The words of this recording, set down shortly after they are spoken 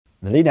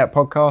The Lead Out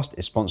podcast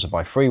is sponsored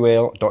by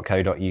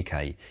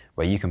freewheel.co.uk,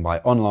 where you can buy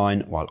online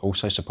while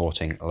also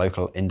supporting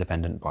local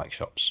independent bike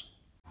shops.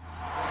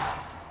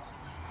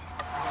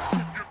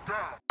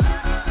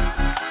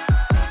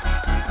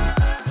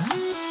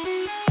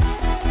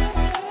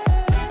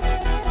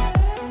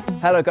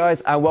 Hello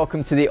guys, and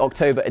welcome to the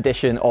October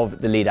edition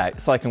of the Lead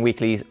Out, Cycling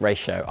Weekly's race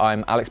show.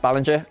 I'm Alex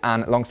Ballinger,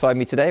 and alongside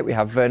me today we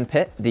have Vern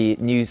Pitt, the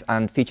news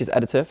and features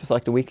editor for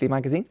Cycling Weekly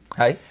magazine.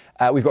 Hey.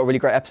 We've got a really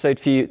great episode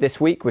for you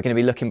this week. We're going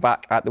to be looking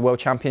back at the World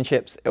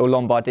Championships, Il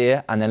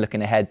Lombardia, and then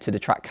looking ahead to the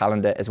track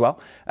calendar as well.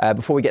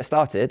 Before we get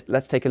started,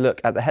 let's take a look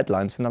at the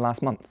headlines from the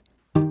last month.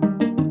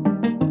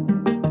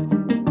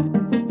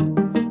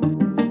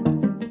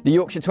 The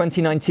Yorkshire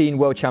 2019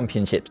 World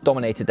Championships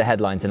dominated the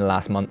headlines in the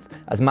last month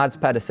as Mads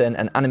Pedersen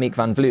and Annemiek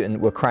van Vleuten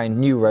were crowned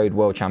new road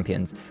world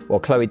champions, while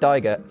Chloe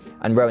Dijkert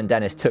and Rowan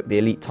Dennis took the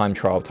elite time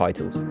trial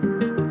titles.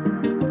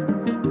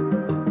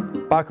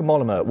 Bauke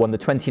Mollema won the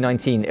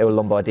 2019 Il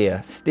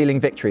Lombardia, stealing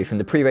victory from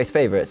the pre-race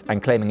favourites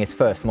and claiming his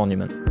first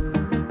monument.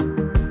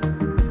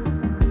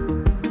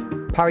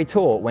 Paris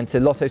Tour went to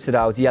Lotto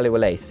Soudal's Jelle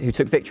Wallace, who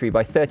took victory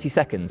by 30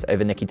 seconds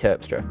over Nicky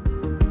Terpstra.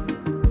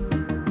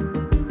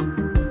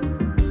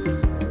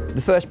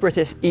 The first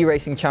British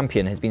e-racing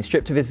champion has been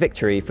stripped of his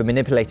victory for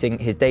manipulating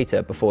his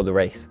data before the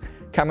race.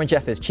 Cameron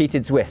Jeffers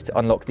cheated Zwift to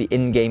unlock the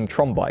in-game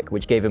Tron bike,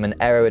 which gave him an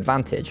aero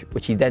advantage,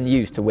 which he then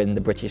used to win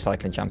the British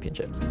Cycling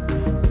Championships.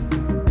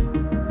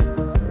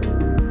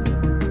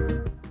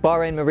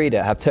 Bahrain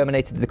Merida have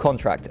terminated the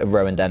contract of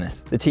Rowan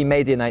Dennis. The team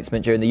made the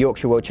announcement during the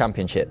Yorkshire World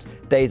Championships,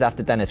 days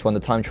after Dennis won the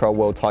time trial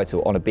world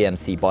title on a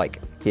BMC bike.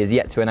 He has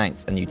yet to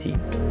announce a new team.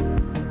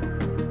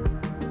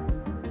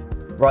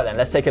 Right then,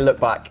 let's take a look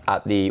back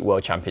at the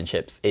World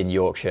Championships in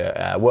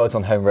Yorkshire. Worlds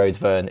on home roads,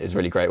 Vern, is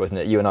really great, wasn't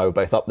it? You and I were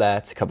both up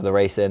there to cover the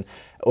racing,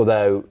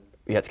 although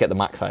we had to get the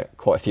max out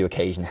quite a few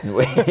occasions, didn't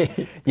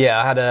we? Yeah,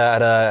 I had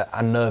a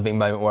unnerving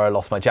moment where I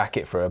lost my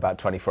jacket for about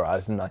 24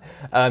 hours, didn't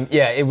I?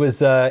 It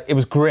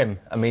was grim.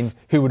 I mean,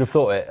 who would have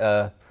thought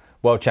it?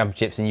 World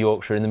Championships in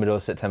Yorkshire in the middle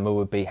of September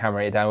would be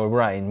hammering it down with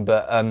rain.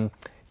 But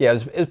it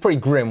was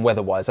pretty grim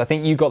weather-wise. I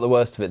think you got the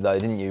worst of it though,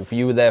 didn't you?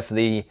 You were there for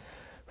the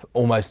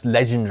almost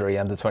legendary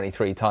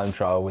under-23 time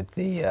trial with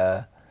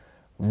the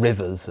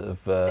rivers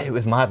of... It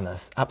was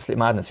madness, absolute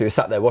madness. We were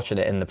sat there watching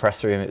it in the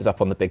press room, it was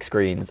up on the big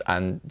screens,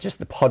 and just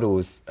the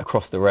puddles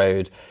across the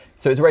road.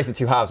 So it was a race of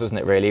two halves, wasn't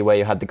it, really, where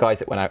you had the guys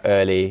that went out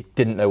early,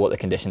 didn't know what the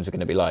conditions were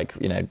going to be like.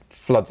 You know,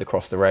 floods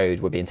across the road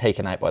were being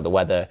taken out by the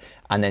weather,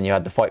 and then you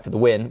had the fight for the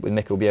win, with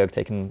Mikkel Bjerg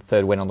taking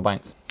third win on the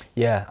bounce.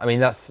 Yeah, I mean,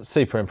 that's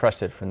super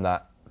impressive from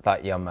that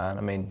young man.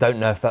 I mean, don't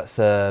know if that's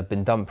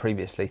been done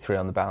previously, 3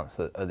 on the bounce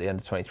at the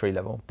under-23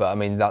 level. But I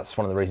mean, that's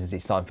one of the reasons he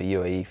signed for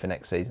UAE for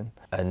next season.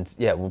 And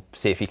yeah, we'll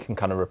see if he can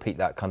kind of repeat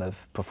that kind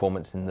of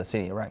performance in the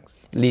senior ranks.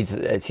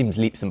 It seems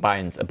leaps and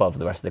bounds above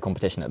the rest of the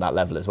competition at that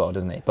level as well,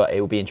 doesn't it? But it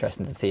will be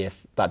interesting to see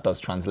if that does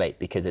translate,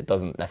 because it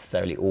doesn't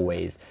necessarily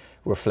always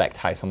reflect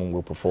how someone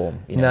will perform,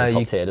 in the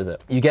top tier, does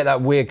it? You get that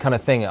weird kind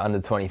of thing at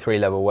under 23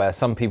 level where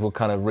some people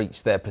kind of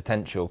reach their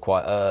potential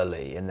quite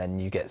early, and then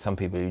you get some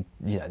people who,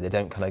 they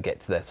don't kind of get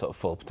to their sort of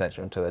full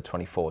potential until they're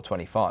 24,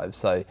 25.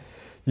 So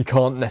you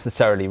can't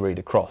necessarily read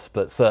across,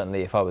 but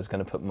certainly if I was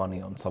going to put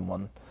money on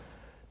someone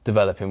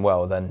developing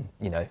well, then,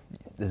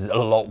 there's a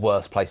lot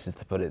worse places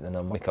to put it than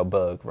on Mikkel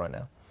Bjerg right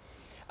now.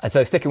 And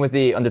so sticking with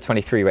the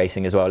under-23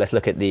 racing as well, let's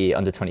look at the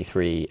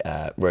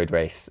under-23 road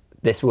race.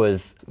 This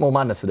was more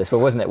madness for this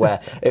one, wasn't it?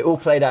 Where it all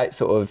played out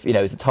sort of, it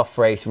was a tough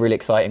race, really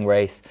exciting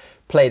race.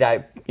 Played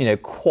out,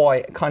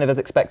 quite kind of as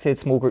expected.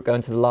 Small group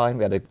going to the line.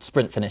 We had a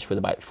sprint finish with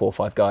about 4 or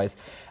 5 guys.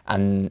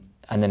 And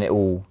then it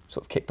all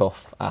sort of kicked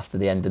off after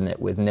the end, didn't it?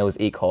 With Niels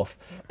Eekhoff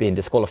being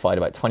disqualified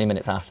about 20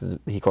 minutes after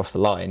he crossed the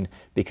line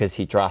because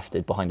he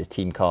drafted behind his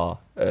team car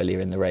earlier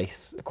in the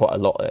race, quite a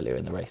lot earlier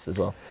in the race as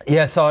well.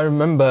 Yeah, so I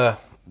remember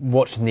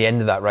watching the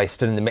end of that race,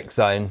 stood in the mix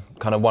zone,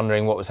 kind of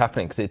wondering what was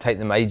happening, because it'd take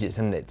them ages,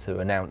 didn't it, to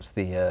announce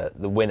the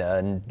winner,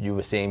 and you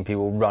were seeing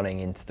people running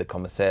into the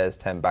commissaire's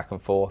tent back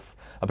and forth.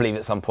 I believe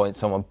at some point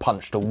someone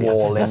punched a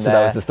wall in there.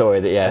 That was the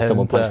story, that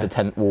someone punched a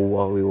tent wall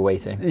while we were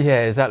waiting.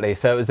 Yeah, exactly.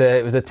 So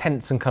it was a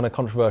tense and kind of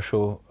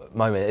controversial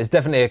moment. It's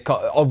definitely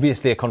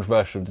obviously a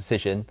controversial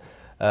decision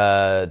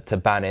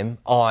to ban him.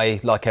 I,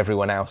 like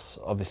everyone else,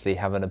 obviously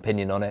have an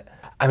opinion on it.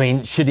 I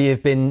mean, should he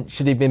have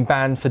been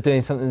banned for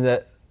doing something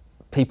that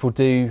people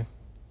do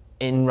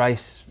in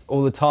race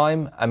all the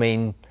time? I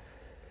mean,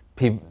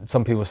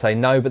 some people say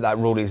no, but that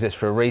rule exists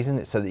for a reason.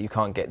 It's so that you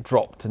can't get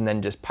dropped and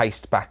then just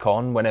pasted back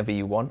on whenever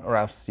you want, or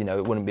else, it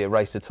wouldn't be a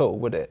race at all,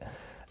 would it?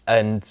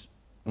 And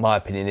my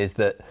opinion is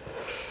that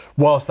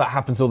whilst that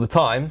happens all the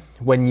time,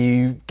 when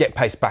you get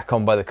pasted back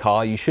on by the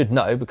car, you should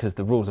know, because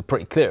the rules are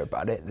pretty clear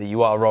about it, that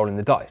you are rolling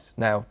the dice.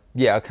 Now,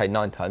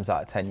 9 times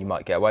out of 10 you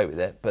might get away with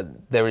it, but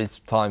there is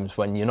times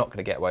when you're not going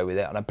to get away with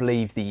it, and I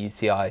believe the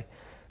UCI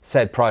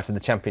said prior to the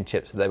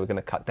championships that they were going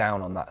to cut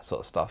down on that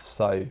sort of stuff.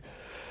 So,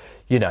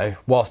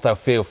 whilst I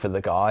feel for the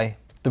guy,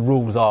 the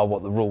rules are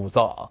what the rules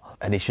are,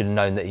 and he should have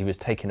known that he was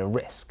taking a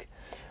risk.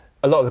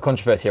 A lot of the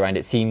controversy around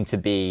it seemed to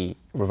be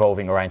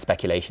revolving around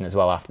speculation as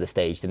well after the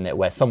stage, didn't it?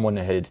 Where someone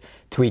had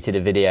tweeted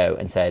a video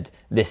and said,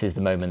 this is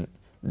the moment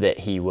that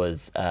he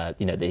was, that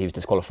he was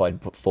disqualified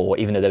for,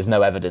 even though there was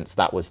no evidence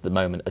that was the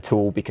moment at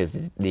all, because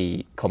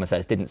the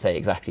commissaires didn't say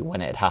exactly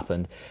when it had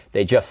happened.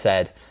 They just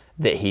said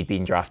that he'd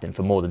been drafting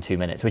for more than 2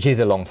 minutes, which is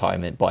a long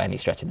time by any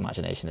stretch of the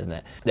imagination, isn't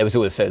it? There was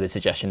also the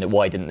suggestion that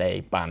why didn't they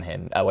ban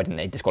him, why didn't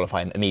they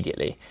disqualify him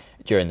immediately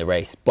during the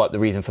race? But the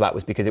reason for that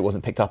was because it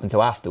wasn't picked up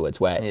until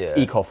afterwards, where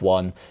Eekhoff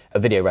won. A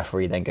video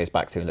referee then goes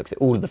back through and looks at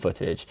all of the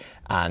footage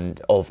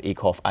of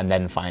Eekhoff and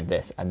then find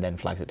this and then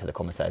flags it to the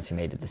commissaires who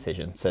made the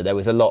decision. So there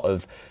was a lot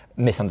of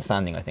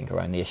misunderstanding, I think,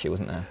 around the issue,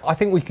 wasn't there? I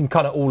think we can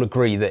kind of all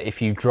agree that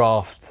if you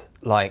draft,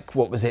 like,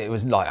 what was it? It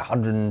was like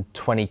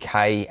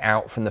 120k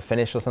out from the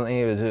finish or something.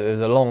 It was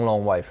a long,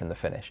 long way from the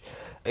finish.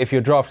 If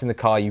you're drafting the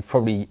car,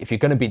 if you're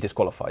going to be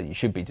disqualified, you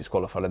should be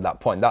disqualified at that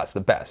point. That's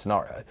the better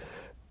scenario.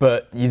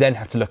 But you then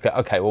have to look at,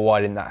 okay, well, why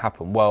didn't that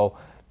happen? Well,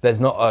 there's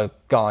not a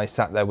guy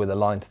sat there with a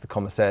line to the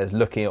commissaires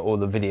looking at all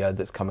the video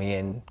that's coming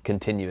in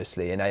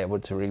continuously and able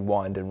to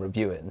rewind and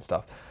review it and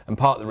stuff. And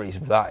part of the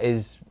reason for that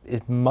is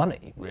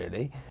money,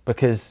 really,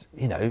 because,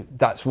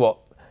 that's what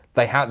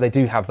they have. They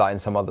do have that in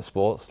some other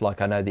sports.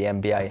 Like, I know the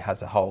NBA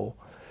has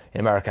in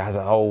America has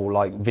a whole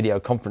like video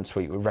conference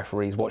suite with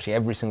referees watching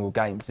every single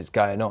game as it's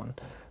going on.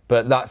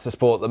 But that's a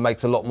sport that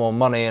makes a lot more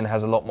money and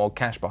has a lot more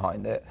cash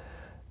behind it.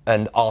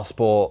 And our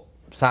sport,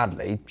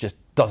 sadly, just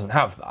doesn't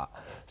have that.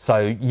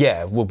 So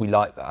yeah, would we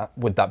like that?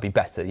 Would that be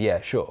better?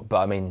 Yeah, sure.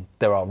 But I mean,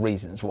 there are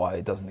reasons why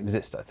it doesn't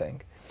exist, I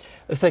think.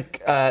 Let's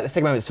take a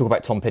moment to talk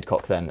about Tom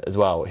Pidcock then as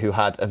well, who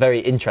had a very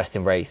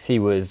interesting race. He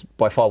was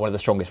by far one of the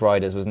strongest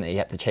riders, wasn't he? He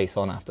had to chase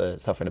on after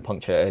suffering a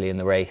puncture early in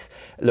the race.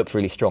 Looked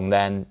really strong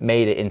then,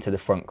 made it into the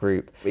front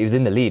group. He was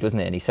in the lead,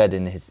 wasn't he? And he said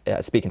in his,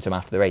 speaking to him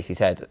after the race, he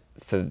said,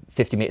 for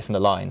 50 metres from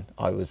the line,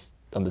 I was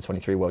under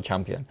 23 world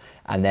champion.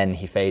 And then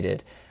he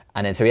faded.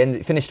 And then so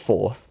he finished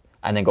fourth,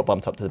 and then got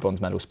bumped up to the bronze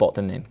medal spot,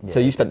 didn't he? Yeah, so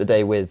you spent the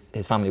day with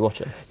his family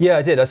watching? Yeah,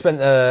 I did. I spent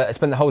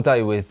the whole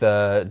day with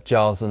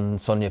Giles and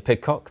Sonia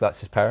Pidcock, that's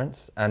his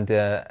parents, and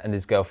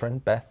his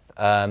girlfriend, Beth,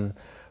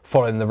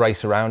 following the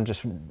race around,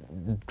 just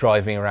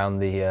driving around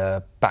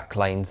the back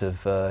lanes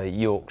of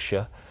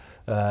Yorkshire,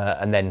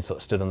 and then sort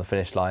of stood on the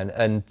finish line.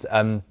 And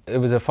it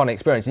was a fun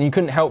experience. And you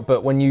couldn't help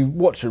but, when you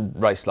watch a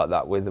race like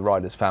that with the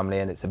rider's family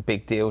and it's a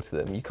big deal to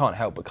them, you can't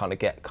help but kind of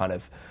get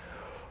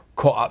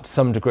caught up to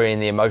some degree in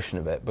the emotion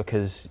of it,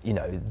 because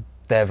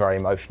they're very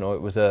emotional.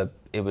 It was a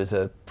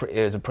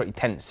pretty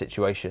tense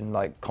situation,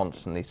 like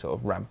constantly sort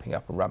of ramping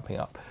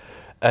up,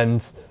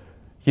 and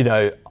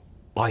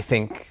I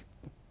think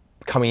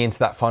coming into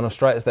that final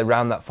straight, as they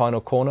round that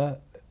final corner,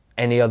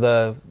 any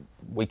other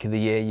week of the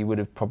year you would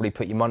have probably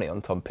put your money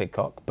on Tom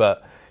Pidcock,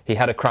 but he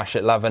had a crash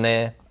at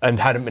L'Avenir and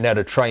hadn't been able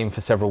to train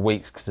for several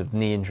weeks because of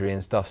knee injury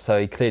and stuff.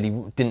 So he clearly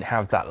didn't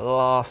have that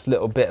last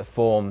little bit of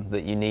form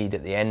that you need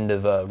at the end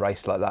of a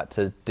race like that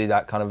to do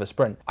that kind of a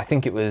sprint. I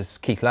think it was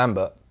Keith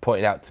Lambert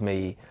pointed out to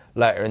me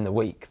later in the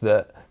week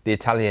that the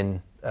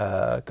Italian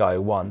guy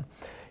who won,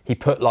 he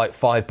put like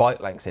 5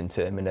 bike lengths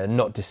into him in a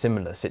not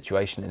dissimilar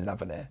situation in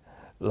L'Avenir,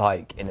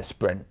 like in a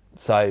sprint.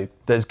 So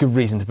there's good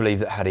reason to believe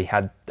that had he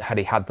had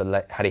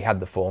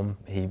the form,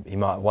 he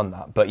might have won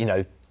that. But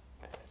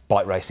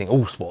bike racing,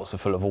 all sports are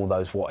full of all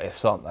those what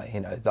ifs, aren't they?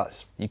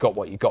 That's, you got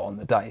what you got on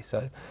the day. So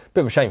a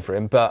bit of a shame for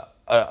him, but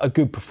a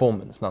good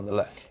performance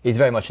nonetheless. He's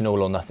very much an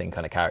all or nothing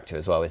kind of character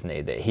as well, isn't he?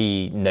 That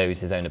he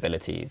knows his own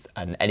abilities,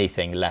 and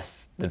anything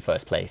less than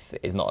first place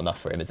is not enough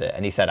for him, is it?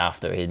 And he said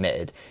after, he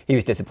admitted he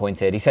was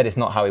disappointed. He said it's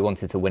not how he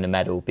wanted to win a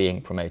medal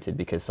being promoted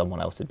because someone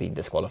else had been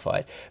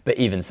disqualified. But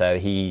even so,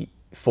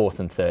 fourth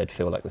and third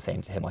feel like the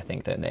same to him, I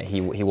think, don't they?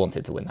 He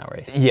wanted to win that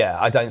race. Yeah,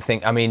 I don't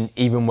think,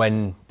 even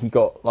when he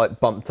got like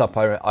bumped up,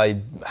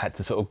 I had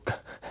to sort of,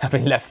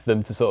 having left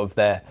them to sort of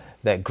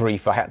their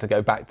grief, I had to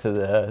go back to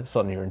the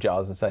Sonia and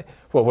Giles and say,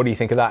 well, what do you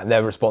think of that? And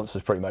their response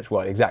was pretty much,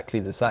 well,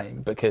 exactly the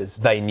same, because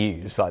they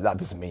knew, it's like, that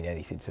doesn't mean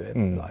anything to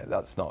him. Like,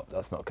 that's not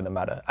going to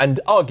matter. And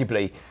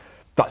arguably,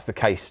 that's the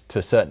case to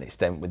a certain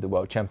extent with the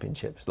World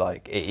Championships.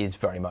 Like, it is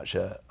very much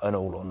an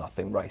all or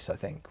nothing race, I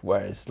think.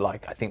 Whereas,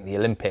 like, I think the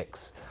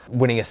Olympics,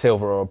 winning a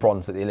silver or a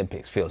bronze at the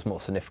Olympics feels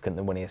more significant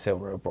than winning a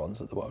silver or a bronze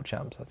at the World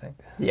Champs, I think.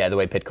 Yeah, the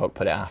way Pidcock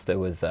put it after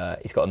was,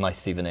 he's got a nice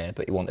souvenir,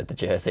 but he wanted the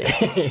jersey,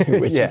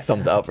 which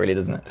sums it up, really,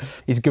 doesn't it?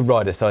 He's a good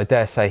rider, so I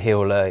dare say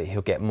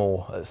he'll get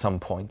more at some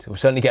point. He'll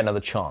certainly get another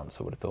chance,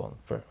 I would have thought,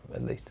 for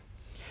at least.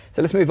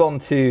 So let's move on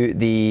to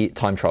the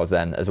time trials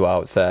then as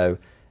well. So.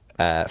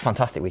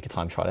 Fantastic week of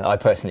time trial. I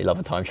personally love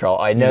a time trial.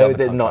 I know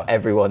that not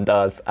everyone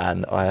does,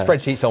 and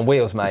spreadsheets on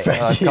wheels, mate.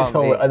 Spreadsheets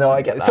on wheels. I know,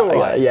 I get that. It's all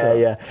right.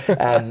 Yeah.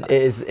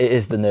 It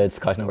is the nerds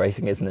kind of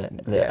racing, isn't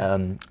it?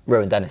 That,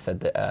 Rowan Dennis said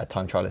that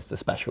time trialists are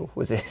special.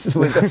 Was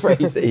the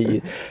phrase that he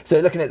used. So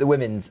looking at the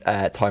women's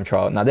time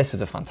trial, now this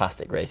was a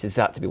fantastic race. This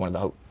had to be one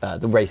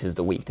of the races of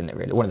the week, didn't it?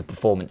 Really, one of the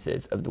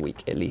performances of the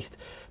week, at least,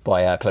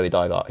 by Chloe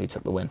Dygert, who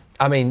took the win.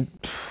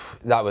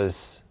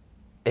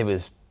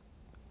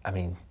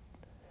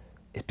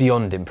 It's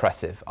beyond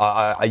impressive.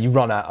 You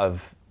run out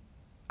of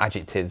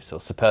adjectives or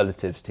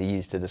superlatives to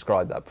use to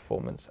describe that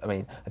performance. I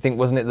mean, I think,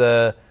 wasn't it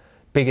the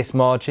biggest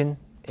margin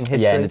in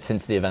history? Yeah, and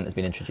since the event has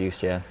been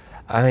introduced, yeah.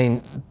 I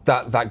mean,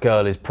 that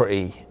girl is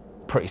pretty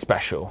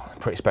special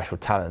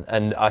talent.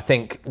 And I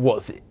think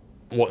what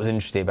was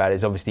interesting about it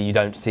is obviously you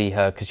don't see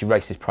her, because she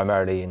races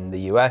primarily in the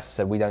US,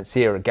 so we don't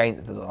see her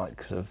against the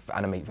likes of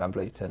Annemiek van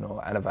Vleuten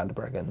or Anna van der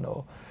Breggen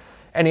or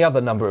any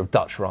other number of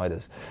Dutch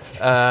riders.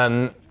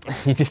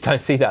 You just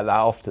don't see that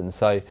often.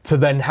 So to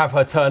then have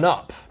her turn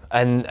up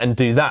and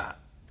do that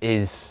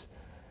is,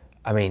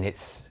 I mean,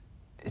 it's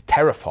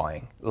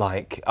terrifying.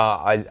 Like,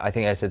 I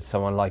think I said to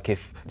someone, like,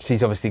 if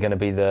she's obviously going to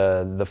be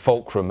the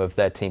fulcrum of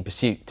their team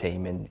pursuit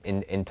team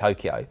in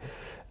Tokyo,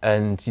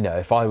 and you know,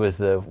 if I was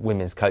the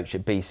women's coach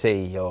at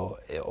BC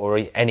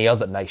or any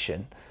other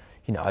nation,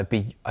 you know, I'd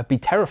be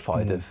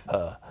terrified of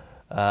her,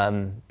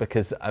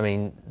 because I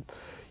mean,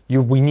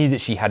 we knew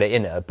that she had it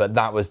in her, but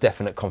that was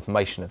definite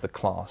confirmation of the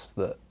class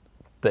that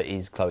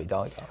is Chloe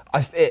Dygert.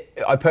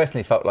 I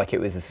personally felt like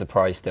it was a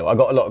surprise still. I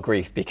got a lot of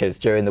grief because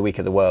during the week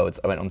of the Worlds,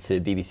 I went on to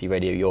BBC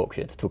Radio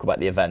Yorkshire to talk about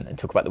the event and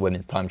talk about the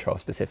women's time trial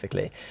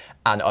specifically.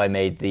 And I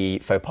made the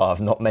faux pas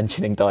of not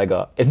mentioning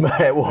Dygert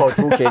while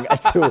talking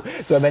at all.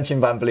 So I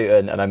mentioned Van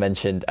Vleuten and I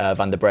mentioned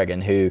Van der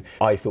Breggen, who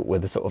I thought were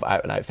the sort of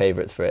out and out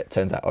favourites for it.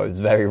 Turns out I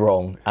was very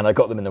wrong. And I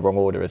got them in the wrong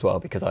order as well,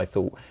 because I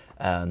thought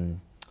Van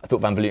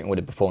Vleuten would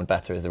have performed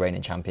better as the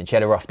reigning champion. She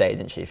had a rough day,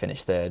 didn't she?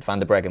 Finished third. Van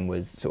der Breggen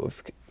was sort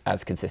of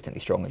as consistently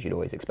strong as you'd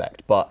always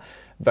expect, but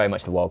very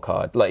much the wild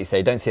card. Like you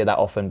say, don't see her that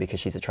often because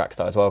she's a track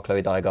star as well,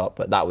 Chloe Dygert.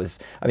 But that was,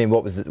 I mean,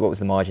 what was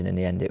the margin in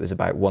the end? It was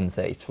about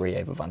 133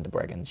 over Van der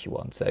Breggen. She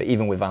won. So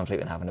even with Van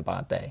Vleuten having a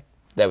bad day,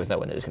 there was no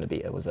one that was going to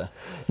beat her, was there?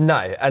 No,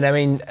 and I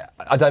mean,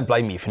 I don't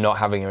blame you for not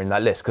having her in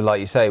that list, because like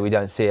you say, we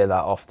don't see her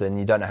that often.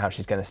 You don't know how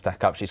she's going to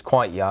stack up. She's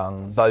quite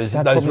young. She's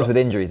had problems with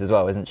injuries as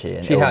well, isn't she?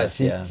 And she illness,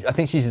 has. I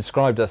think she's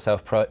described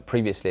herself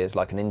previously as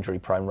like an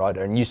injury-prone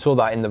rider, and you saw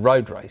that in the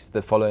road race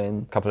the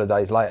following couple of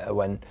days later,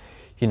 when,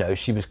 you know,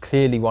 she was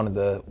clearly one of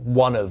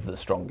the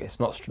strongest,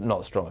 not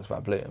as strong as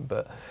Van Vleuten,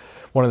 but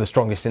one of the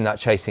strongest in that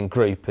chasing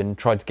group, and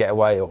tried to get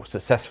away, or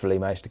successfully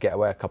managed to get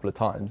away a couple of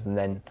times, and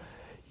then,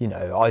 you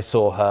know, I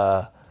saw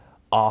her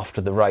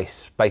after the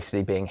race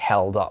basically being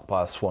held up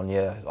by a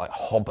soigneur, like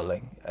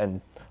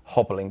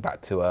hobbling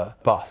back to her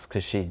bus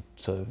because she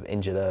sort of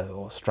injured her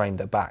or strained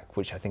her back,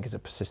 which I think is a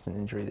persistent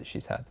injury that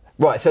she's had.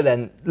 Right, so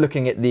then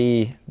looking at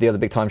the other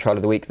big time trial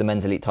of the week, the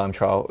men's elite time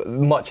trial,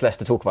 much less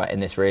to talk about in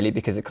this really,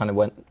 because it kind of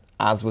went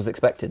as was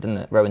expected, didn't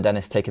it? Rowan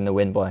Dennis taking the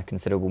win by a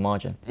considerable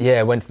margin.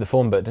 Yeah, it went to the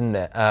form book, didn't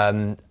it?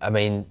 I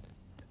mean,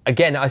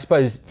 again, I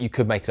suppose you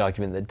could make an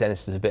argument that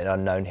Dennis was a bit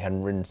unknown. He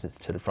hadn't ridden since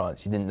the Tour de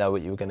France. You didn't know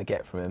what you were going to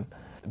get from him.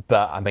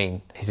 But I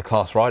mean, he's a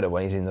class rider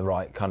when he's in the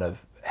right kind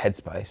of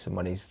headspace and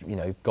when he's, you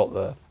know, got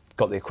the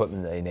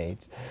equipment that he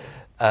needs.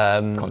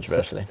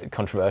 Controversially,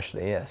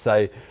 yeah.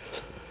 So,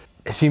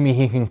 assuming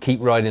he can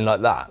keep riding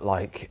like that,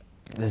 like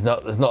there's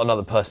not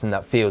another person in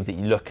that field that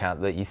you look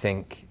at that you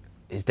think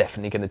is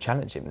definitely going to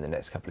challenge him in the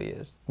next couple of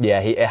years.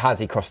 Yeah,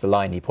 he crossed the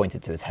line, he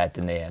pointed to his head,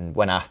 didn't he? And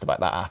when asked about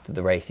that after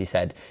the race, he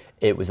said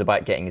it was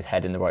about getting his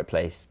head in the right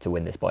place to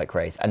win this bike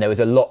race. And there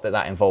was a lot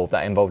that involved.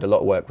 That involved a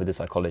lot of work with the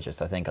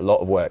psychologist, I think, a lot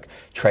of work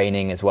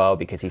training as well,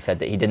 because he said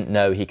that he didn't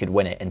know he could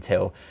win it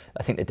until,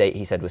 I think the date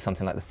he said was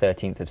something like the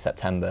 13th of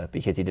September,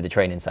 because he did a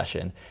training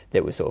session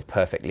that was sort of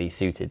perfectly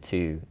suited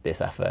to this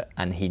effort,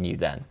 and he knew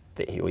then,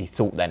 he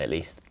thought then at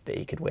least, that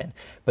he could win.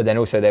 But then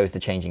also there was the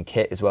changing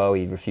kit as well.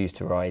 He refused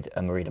to ride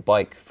a Merida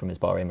bike from his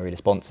Bahrain Merida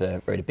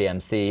sponsor, rode a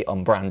BMC,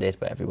 unbranded,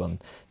 but everyone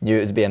knew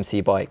it was a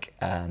BMC bike,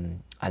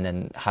 and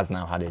then has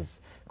now had his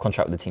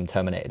contract with the team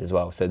terminated as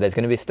well. So there's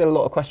going to be still a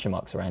lot of question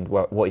marks around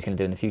what he's going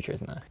to do in the future,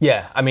 isn't there?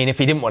 Yeah, I mean, if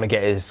he didn't want to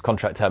get his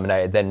contract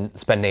terminated, then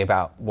spending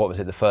about,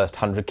 the first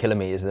 100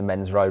 kilometres of the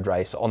men's road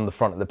race on the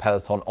front of the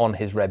peloton on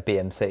his red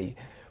BMC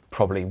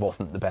probably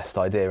wasn't the best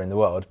idea in the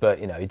world, but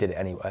you know, he did it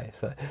anyway,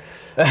 so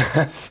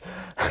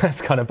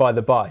that's kind of by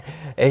the by.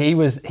 He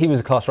was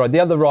a class rider. The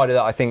other rider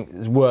that I think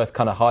is worth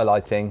kind of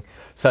highlighting,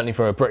 certainly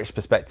from a British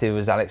perspective,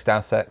 was Alex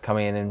Dowsett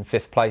coming in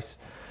 5th place.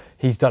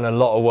 He's done a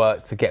lot of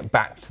work to get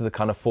back to the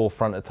kind of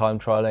forefront of time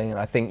trialling, and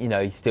I think, you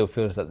know, he still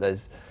feels that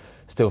there's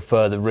still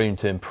further room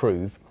to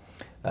improve.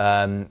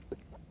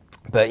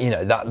 But you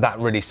know, that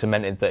really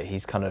cemented that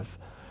he's kind of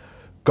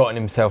gotten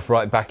himself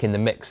right back in the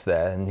mix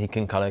there, and he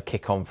can kind of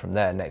kick on from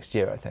there next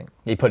year, I think.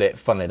 He put it,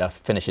 funnily enough,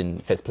 finishing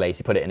 5th place,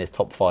 he put it in his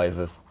top 5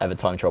 of ever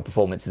time trial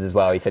performances as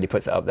well. He said he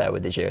puts it up there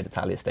with the Giro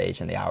d'Italia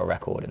stage and the hour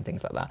record and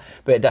things like that.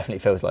 But it definitely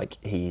feels like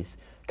he's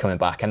coming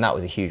back, and that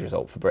was a huge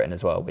result for Britain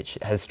as well, which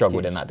has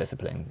struggled in that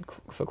discipline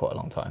for quite a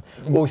long time.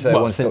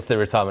 Also, since the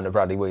retirement of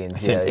Bradley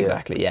Wiggins.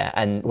 Exactly.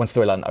 And one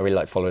storyline I really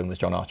liked following was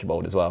John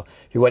Archibald as well,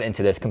 who went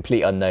into this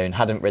complete unknown,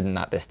 hadn't ridden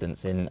that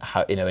distance in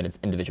its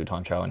individual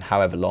time trial in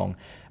however long,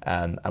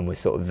 and was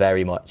sort of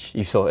very much,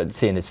 you saw it,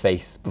 seeing his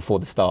face before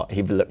the start,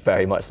 he looked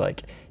very much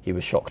like he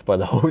was shocked by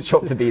the whole,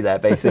 shocked to be there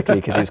basically,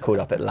 because he was called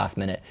up at the last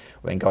minute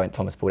when Geraint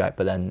Thomas pulled out.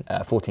 But then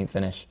 14th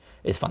finish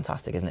is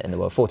fantastic, isn't it, in the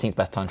world? 14th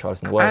best time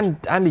trialist in the world.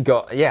 And he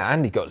got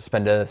to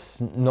spend a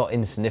not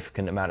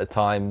insignificant amount of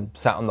time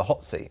sat on the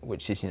hot seat,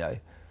 which is, you know,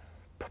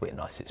 probably a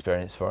nice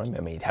experience for him. I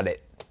mean, he'd had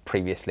it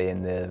previously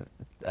in the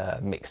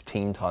mixed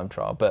team time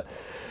trial, but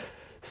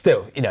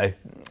still, you know,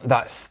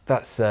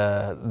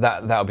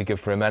 that'll be good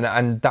for him,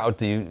 and that'll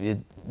do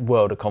a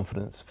world of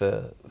confidence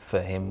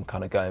for him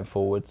kind of going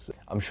forwards.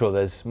 I'm sure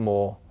there's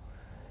more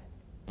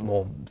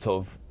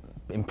sort of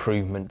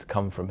improvement to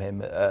come from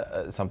him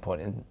at some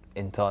point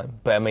in time.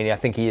 But I mean, I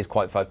think he is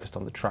quite focused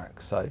on the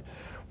track, so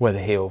whether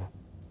he'll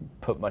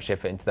put much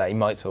effort into that, he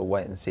might sort of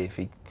wait and see if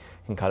he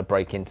can kind of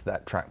break into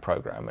that track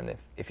program, and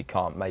if he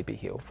can't, maybe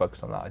he'll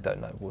focus on that. I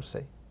don't know, we'll see.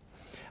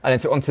 And then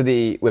so onto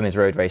the women's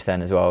road race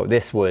then as well.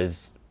 This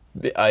was,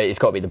 it's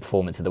got to be the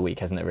performance of the week,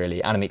 hasn't it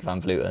really? Annemiek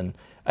van Vleuten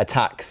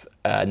attacks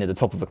near the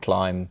top of a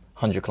climb,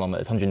 100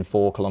 kilometres,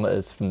 104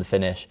 kilometres from the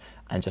finish,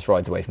 and just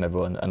rides away from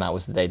everyone, and that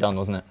was the day done,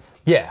 wasn't it?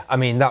 Yeah, I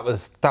mean,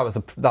 that's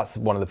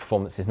one of the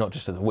performances, not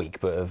just of the week,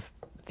 but of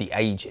the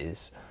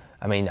ages.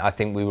 I mean, I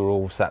think we were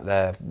all sat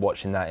there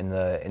watching that in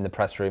the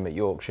press room at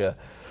Yorkshire.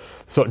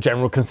 Sort of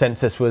general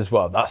consensus was,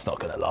 well, that's not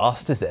going to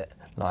last, is it?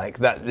 Like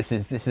that, this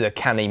is a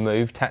canny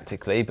move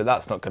tactically, but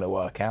that's not going to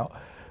work out.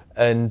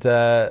 And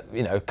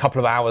you know, a couple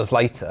of hours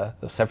later,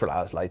 or several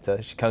hours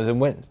later, she comes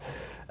and wins,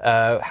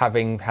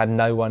 having had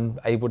no one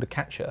able to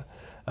catch her.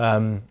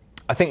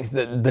 I think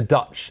that the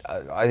Dutch,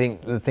 I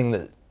think the thing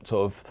that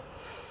sort of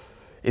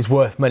is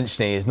worth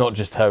mentioning is not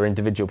just her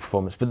individual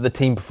performance, but the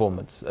team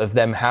performance of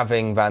them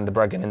having Van der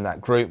Breggen in that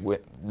group.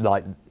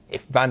 Like,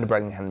 if Van der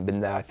Breggen hadn't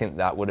been there, I think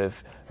that would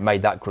have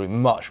made that group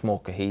much more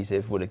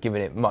cohesive, would have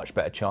given it much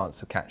better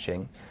chance of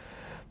catching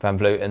Van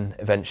Vleuten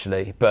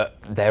eventually. But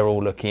they're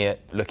all looking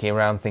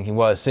around thinking,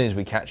 well, as soon as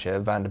we catch her,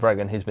 Van der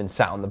Breggen, who's been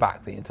sat on the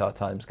back the entire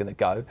time, is going to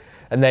go.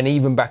 And then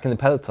even back in the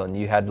peloton,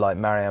 you had like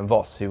Marianne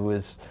Vos, who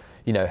was,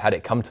 you know, had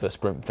it come to a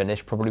sprint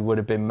finish, probably would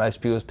have been most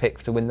people's pick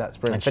to win that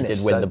sprint finish. And she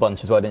did win the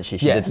bunch as well, didn't she?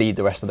 She did lead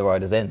the rest of the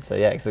riders in. So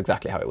yeah, it's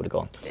exactly how it would have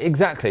gone.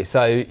 Exactly.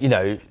 So, you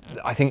know,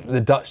 I think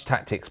the Dutch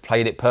tactics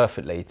played it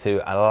perfectly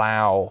to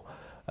allow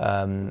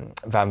Van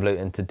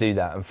Vleuten to do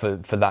that and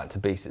for that to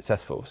be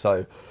successful.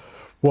 So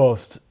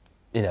whilst,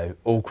 you know,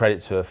 all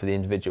credit to her for the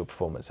individual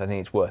performance, I think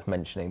it's worth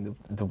mentioning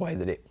the way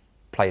that it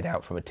played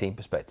out from a team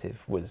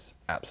perspective was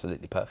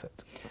absolutely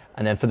perfect.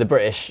 And then for the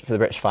British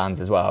fans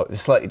as well, it was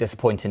a slightly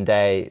disappointing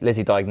day.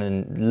 Lizzie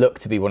Deignan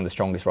looked to be one of the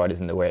strongest riders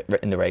in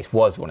the race,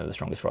 was one of the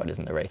strongest riders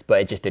in the race, but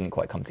it just didn't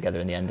quite come together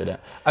in the end, did it?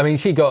 I mean,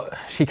 she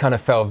kind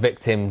of fell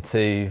victim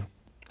to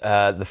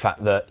the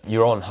fact that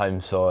you're on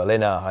home soil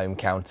in her home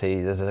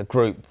county. There's a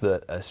group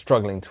that are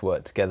struggling to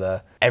work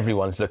together.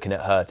 Everyone's looking at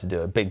her to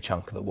do a big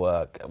chunk of the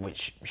work,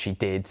 which she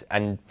did,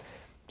 and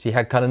she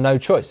had kind of no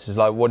choice. It's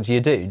like, what do you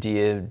do? Do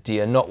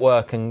you not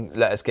work and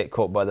let us get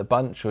caught by the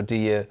bunch, or do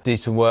you do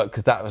some work?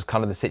 Because that was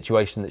kind of the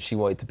situation that she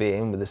wanted to be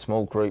in, with a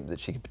small group that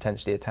she could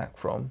potentially attack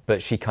from.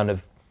 But she kind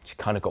of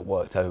got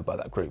worked over by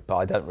that group. But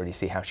I don't really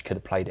see how she could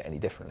have played it any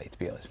differently, to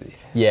be honest with you.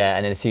 Yeah,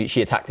 and then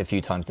she attacked a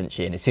few times, didn't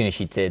she? And as soon as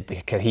she did,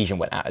 the cohesion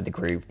went out of the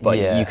group. But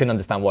you can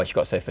understand why she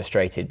got so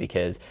frustrated,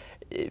 because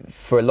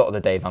for a lot of the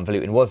day, Van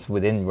Vleuten was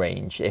within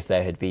range if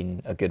there had been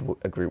a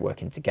group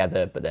working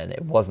together, but then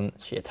it wasn't.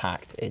 She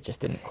attacked. It just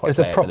didn't quite. It was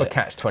a proper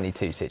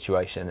catch-22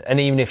 situation. And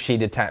even if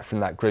she'd attacked from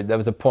that group, there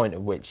was a point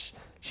at which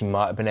she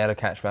might have been able to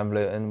catch Van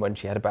Vleuten when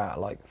she had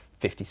about like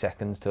 50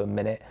 seconds to a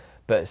minute.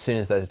 But as soon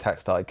as those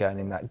attacks started going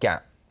in that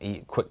gap,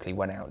 he quickly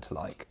went out to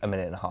like a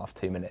minute and a half,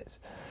 2 minutes.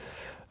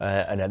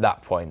 And at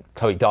that point,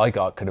 Chloe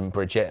Dygert couldn't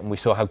bridge it, and we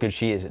saw how good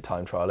she is at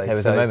time trialing. There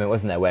was a moment,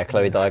 wasn't there, where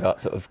Chloe Dygert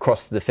sort of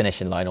crossed the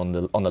finishing line on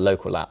the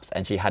local laps,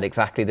 and she had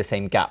exactly the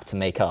same gap to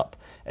make up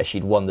as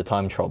she'd won the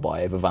time trial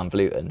by over Van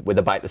Vleuten, with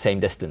about the same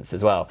distance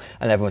as well.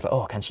 And everyone was like,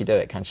 "Oh, can she do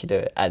it? Can she do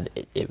it?" And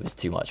it was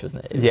too much,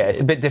 wasn't it? It's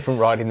a bit different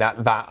riding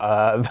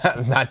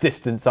that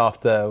distance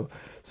after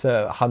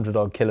 100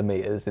 odd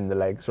kilometres in the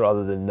legs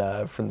rather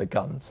than from the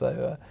gun.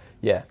 So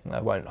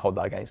I won't hold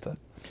that against her.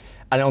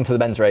 And on to the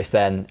men's race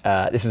then.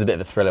 This was a bit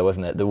of a thriller,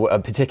 wasn't it?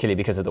 Particularly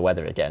because of the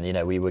weather again. You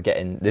know, we were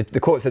getting the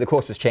course. So the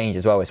course was changed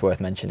as well. It's worth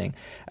mentioning.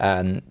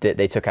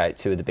 They took out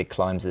two of the big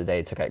climbs of the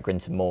day. They took out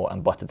Grinton Moor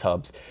and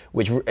Buttertubs,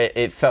 which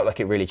it felt like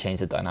it really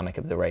changed the dynamic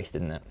of the race,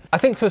 didn't it? I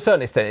think to a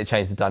certain extent it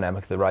changed the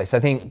dynamic of the race. I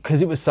think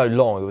because it was so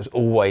long, it was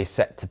always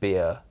set to be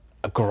a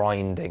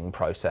grinding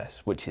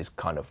process, which is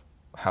kind of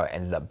how it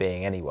ended up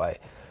being anyway.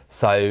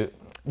 So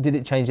did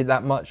it change it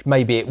that much?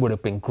 Maybe it would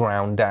have been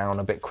ground down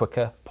a bit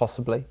quicker,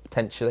 possibly,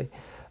 potentially.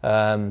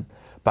 But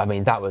I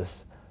mean, that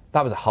was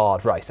a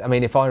hard race. I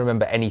mean, if I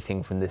remember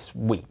anything from this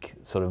week,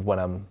 sort of when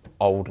I'm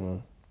old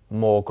and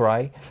more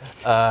grey,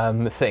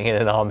 sitting in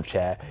an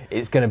armchair,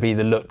 it's going to be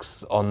the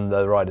looks on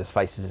the riders'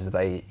 faces as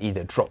they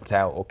either dropped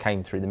out or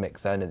came through the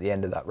mix zone at the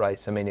end of that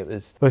race. I mean,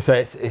 it's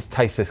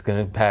tasteless to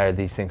compare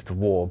these things to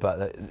war,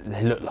 but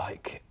they look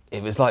like,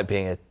 it was like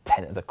being a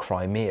tent of the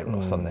Crimea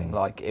or something.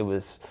 Like, it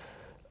was,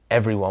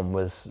 everyone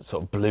was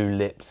sort of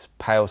blue-lipped,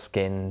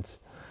 pale-skinned,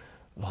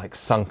 like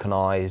sunken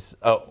eyes.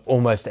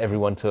 Almost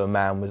everyone to a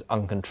man was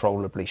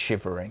uncontrollably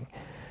shivering.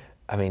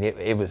 I mean,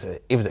 it was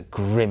a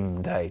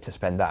grim day to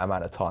spend that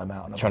amount of time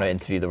out. Trying to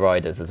interview the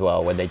riders as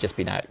well when they'd just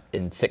been out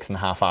in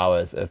 6.5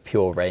 hours of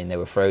pure rain. They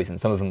were frozen.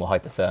 Some of them were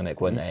hypothermic,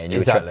 weren't they? And you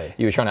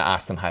were trying to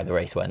ask them how the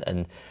race went,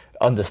 and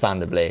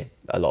understandably,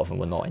 a lot of them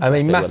were not interested.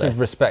 I mean, massive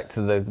respect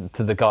to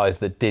the guys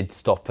that did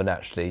stop and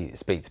actually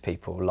speak to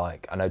people.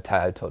 Like, I know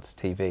Tao talked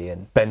to TV,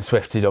 and Ben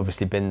Swift had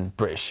obviously been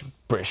British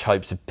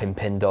hopes have been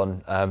pinned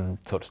on,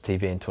 talked to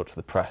TV and talked to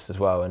the press as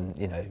well. And,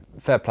 you know,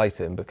 fair play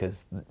to him,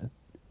 because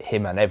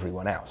him and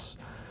everyone else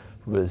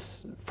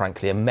was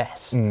frankly a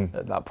mess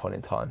at that point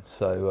in time.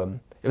 So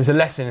it was a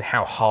lesson in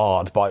how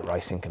hard bike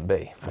racing can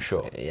be, for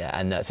sure. Yeah,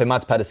 and so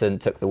Mads Pedersen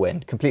took the win,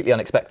 completely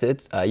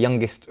unexpected.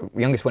 Youngest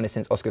winner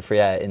since Oscar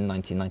Freire in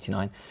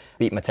 1999.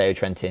 Beat Matteo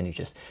Trentin, who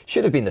just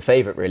should have been the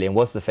favourite really, and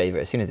was the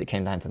favourite as soon as it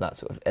came down to that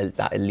sort of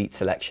that elite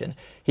selection.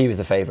 He was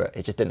the favourite.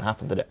 It just didn't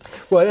happen, did it?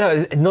 Well, no,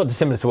 it's not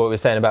dissimilar to what we were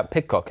saying about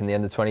Pidcock in the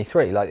under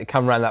 23. Like, they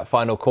come around that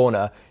final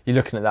corner, you're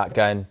looking at that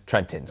going,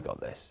 Trentin's got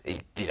this.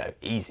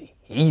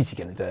 Easy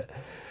going to do it.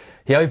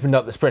 He opened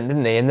up the sprint,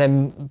 didn't he? And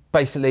then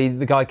basically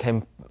the guy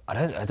came.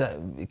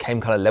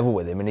 Came kind of level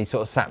with him, and he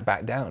sort of sat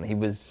back down. He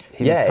was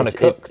kind of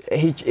cooked.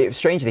 It was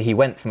strange that he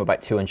went from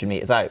about 200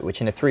 metres out,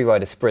 which in a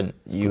 3-rider sprint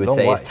you would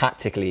say is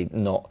tactically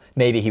not.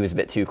 Maybe he was a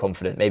bit too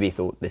confident. Maybe he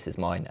thought, this is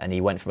mine, and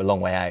he went from a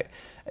long way out.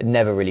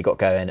 Never really got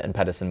going, and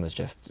Pedersen was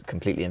just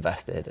completely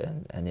invested,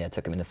 and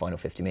took him in the final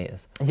 50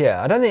 metres.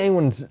 Yeah, I don't think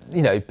anyone's,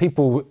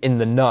 people in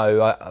the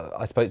know.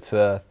 I spoke to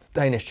a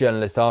Danish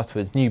journalist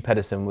afterwards. Knew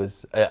Pedersen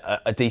was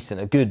a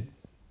good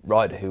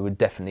rider who would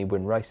definitely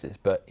win races,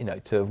 but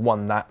to have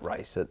won that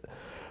race at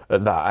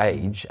that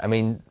age, I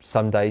mean,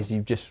 some days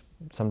you've just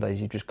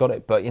got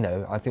it. But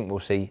I think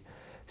we'll see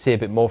a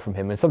bit more from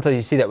him. And sometimes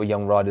you see that with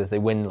young riders, they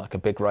win like a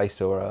big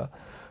race or a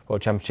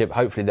championship.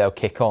 Hopefully they'll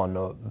kick on.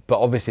 But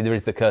obviously there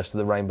is the curse of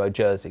the rainbow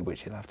jersey,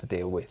 which he'll have to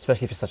deal with.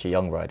 Especially for such a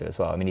young rider as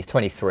well. I mean, he's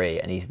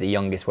 23 and he's the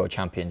youngest world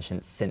champion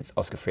since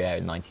Oscar Freire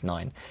in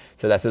 99.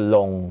 So that's a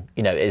long,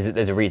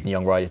 there's a reason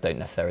young riders don't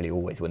necessarily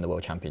always win the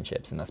world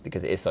championships, and that's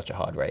because it is such a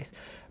hard race.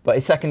 But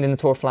he's second in the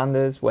Tour of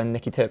Flanders when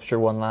Nicky Terpstra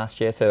won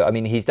last year. So, I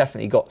mean, he's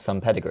definitely got some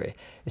pedigree.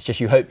 It's just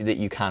you hope that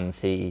you can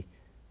see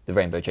the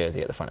rainbow jersey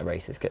at the front of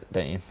races,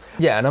 don't you?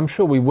 Yeah, and I'm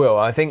sure we will.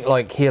 I think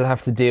he'll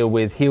have to deal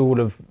with, he'll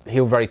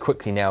very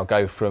quickly now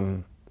go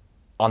from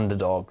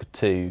underdog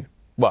to,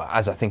 well,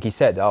 as I think he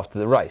said after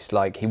the race,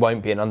 he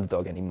won't be an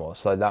underdog anymore.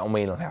 So that'll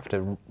mean he'll have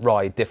to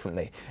ride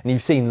differently. And you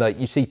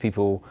see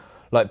people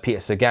like Peter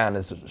Sagan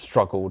has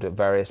struggled at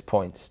various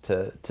points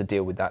to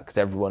deal with that, because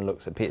everyone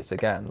looks at Peter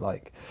Sagan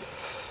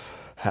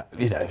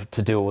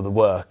to do all the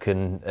work,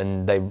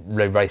 and they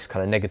race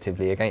kind of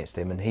negatively against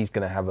him, and he'll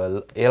have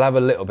a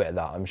little bit of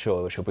that, I'm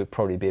sure, which will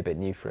probably be a bit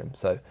new for him.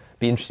 So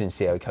be interesting to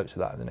see how he copes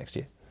with that over the next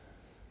year.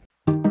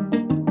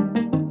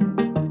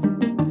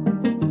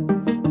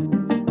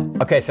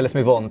 Okay, so let's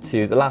move on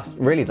to the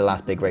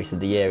last big race of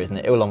the year, isn't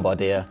it? Il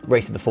Lombardia,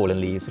 Race of the Fallen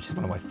Leaves, which is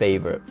one of my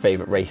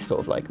favourite race sort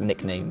of like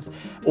nicknames.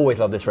 Always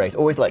love this race.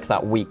 Always like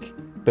that week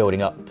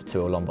building up to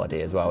Il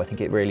Lombardia as well. I think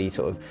it really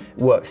sort of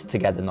works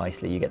together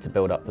nicely. You get to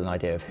build up an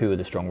idea of who are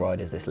the strong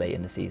riders this late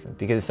in the season,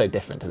 because it's so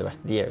different to the rest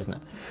of the year, isn't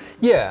it?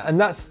 Yeah, and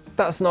that's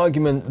an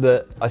argument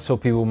that I saw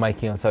people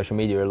making on social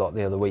media a lot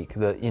the other week,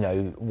 that,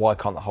 why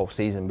can't the whole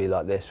sesion be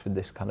like this, with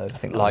this kind of... I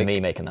think that was me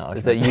making that argument.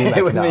 Is that you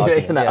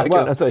making that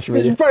argument? On social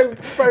media. It's very,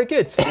 very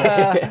good.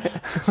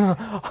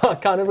 I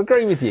kind of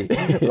agree with you.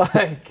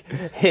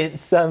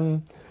 It's...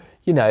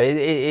 it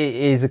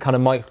is a kind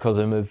of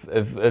microcosm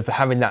of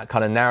having that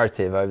kind of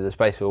narrative over the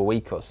space of a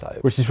week or so,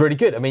 which is really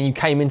good. I mean, you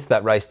came into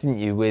that race, didn't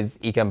you, with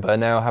Egan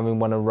Bernal having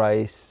won a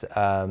race.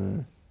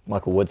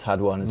 Michael Woods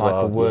had one as well.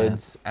 Michael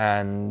Woods, yeah.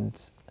 And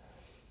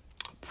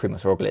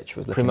Primoz Roglic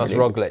was looking Primoz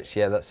Roglic,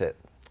 yeah, that's it.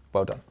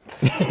 Well done.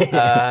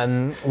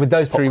 With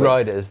those three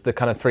riders, the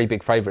kind of three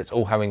big favourites,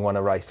 all having won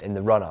a race in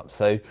the run-up.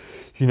 So,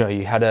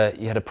 you had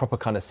a proper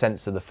kind of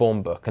sense of the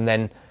form book, and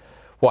then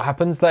what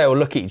happens? They all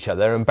look at each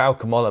other, and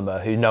Bauke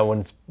Mollema, who no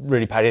one's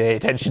really paid any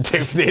attention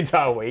to for the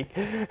entire week,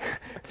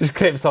 just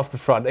clips off the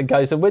front and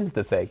goes and wins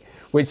the thing,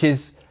 which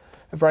is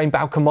a very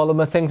Bauke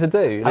Mollema thing to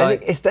do. I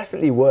think it's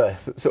definitely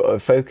worth sort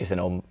of focusing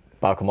on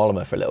Bauke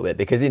Mollema for a little bit,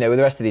 because, with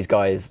the rest of these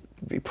guys,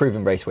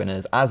 proven race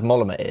winners, as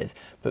Mollema is,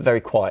 but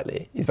very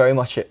quietly. He's very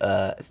much, he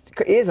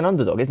is an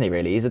underdog, isn't he,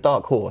 really? He's a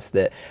dark horse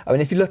that, I mean,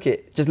 if you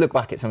look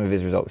back at some of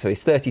his results, so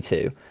he's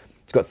 32,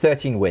 he's got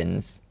 13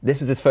 wins. This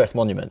was his first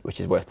monument, which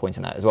is worth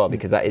pointing out as well,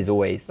 because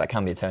that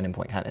can be a turning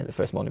point, can't it? The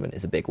first monument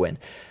is a big win.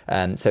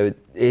 So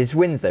his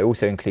wins, though,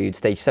 also include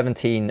stage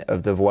 17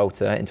 of the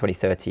Vuelta in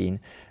 2013.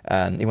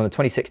 He won the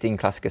 2016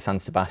 Clásica San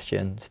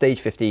Sebastián, stage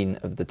 15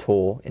 of the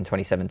Tour in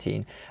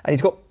 2017. And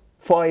he's got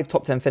 5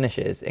 top 10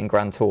 finishes in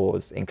Grand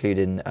Tours,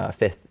 including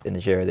 5th in the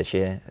Giro this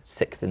year,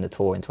 6th in the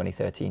Tour in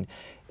 2013.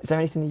 Is there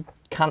anything he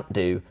can't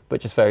do, but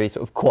just very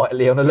sort of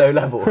quietly on a low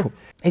level?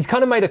 He's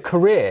kind of made a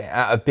career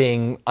out of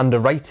being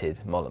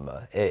underrated,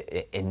 Mollema,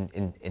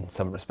 in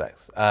some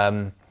respects.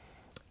 But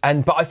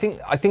I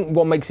think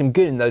what makes him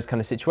good in those kind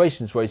of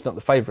situations where he's not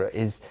the favourite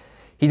is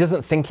he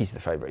doesn't think he's the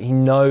favourite. He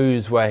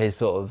knows where his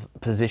sort of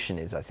position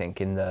is, I think,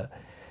 in the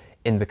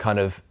kind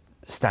of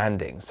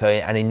standing. So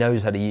and he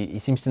knows how to. He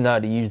seems to know how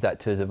to use that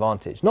to his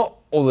advantage. Not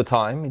all the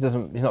time. He's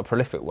not a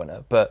prolific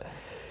winner, but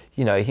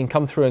he can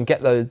come through and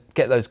get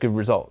those good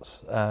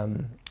results.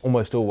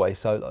 Almost always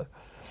solo.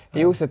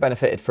 He also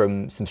benefited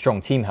from some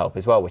strong team help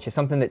as well, which is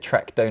something that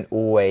Trek don't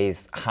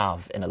always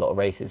have in a lot of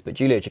races. But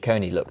Giulio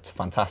Ciccone looked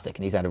fantastic,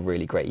 and he's had a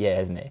really great year,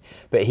 hasn't he?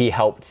 But he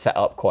helped set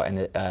up quite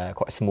a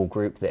small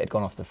group that had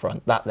gone off the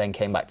front. That then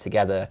came back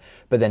together.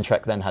 But then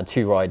Trek then had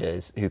 2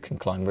 riders who can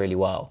climb really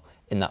well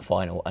in that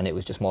final, and it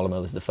was just Mollema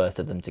was the first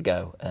of them to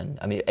go. And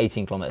I mean,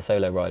 18-kilometre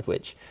solo ride,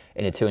 which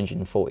in a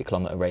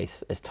 240-kilometre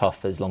race, as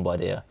tough as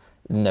Lombardia,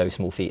 no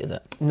small feat, is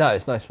it? No,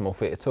 it's no small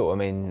feat at all. I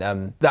mean,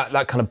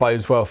 that kind of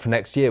bodes well for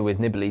next year with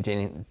Nibali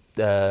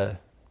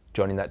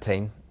joining that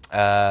team,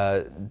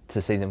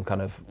 to see them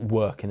kind of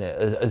work in it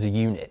as a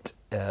unit.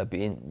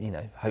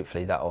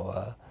 Hopefully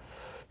that'll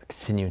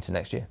continue into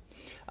next year.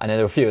 And then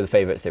there were a few of the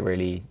favourites that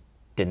really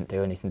didn't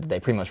do anything today.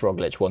 Pretty much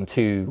Roglic won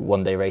 2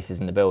 one-day races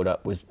in the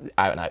build-up, was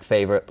out-and-out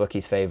favourite,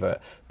 bookies' favourite,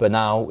 but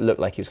now looked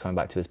like he was coming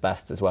back to his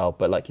best as well.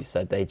 But like you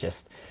said,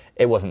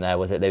 it wasn't there,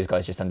 was it? Those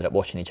guys just ended up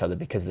watching each other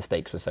because the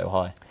stakes were so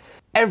high.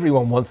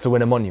 Everyone wants to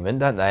win a monument,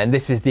 don't they? And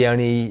this is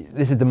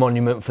the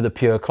monument for the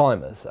pure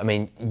climbers. I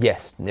mean,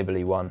 yes,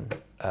 Nibali won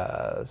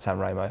San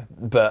Remo,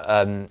 but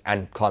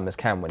and climbers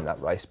can win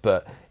that race,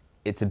 but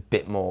it's a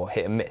bit more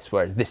hit and miss,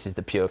 whereas this is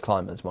the pure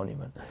climbers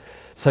monument.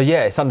 So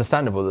yeah, it's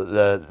understandable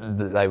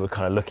that they would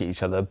kind of look at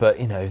each other, but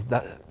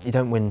that you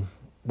don't win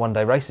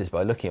one-day races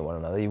by looking at one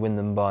another. You win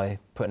them by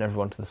putting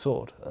everyone to the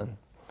sword, and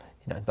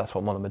that's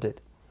what Mollema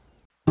did.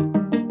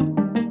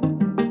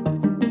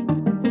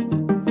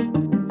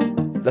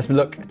 Let's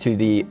look to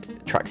the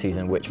track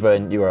season, which,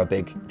 Vern, you are a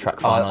big track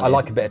fan. I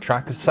like a bit of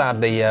track.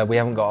 Sadly, we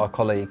haven't got our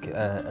colleague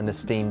and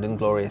esteemed and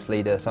glorious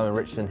leader, Simon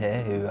Richardson,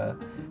 here,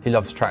 who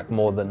loves track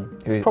more than...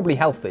 He's probably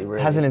healthy,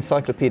 really. Has an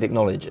encyclopedic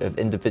knowledge of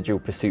individual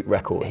pursuit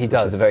records. He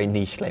does. Which is a very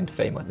niche claim to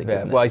fame, I think,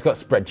 isn't it? Well, he's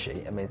got a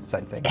spreadsheet. I mean, it's the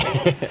same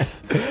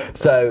thing.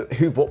 So,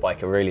 Who Bought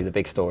Bike are really the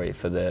big story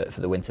for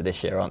the winter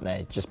this year, aren't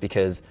they? Just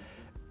because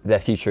their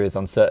future is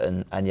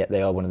uncertain, and yet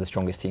they are one of the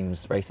strongest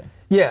teams racing.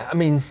 Yeah, I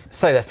mean,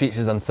 say their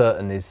future is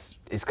uncertain is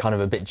kind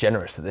of a bit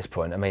generous at this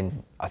point. I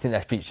mean, I think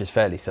their future is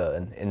fairly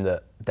certain in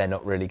that they're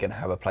not really going to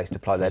have a place to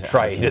play their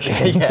trade at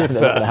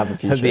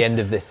the end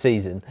of this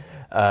season,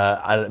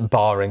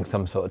 barring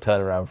some sort of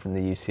turnaround from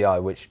the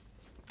UCI, which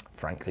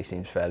frankly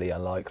seems fairly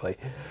unlikely.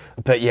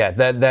 But yeah,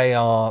 they're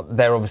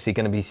obviously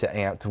going to be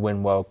setting out to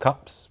win World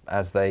Cups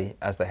as they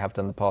have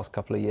done the past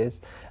couple of years.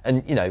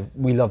 And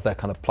we love their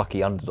kind of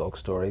plucky underdog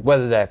story.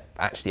 Whether they're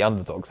actually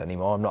underdogs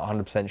anymore, I'm not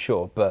 100%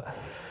 sure. But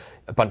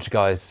a bunch of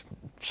guys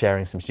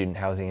sharing some student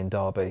housing in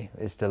Derby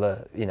is still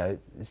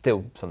it's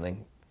still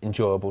something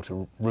enjoyable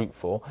to root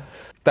for.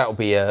 That will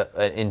be an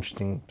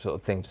interesting sort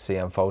of thing to see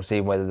unfold,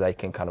 seeing whether they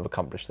can kind of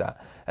accomplish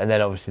that. And then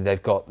obviously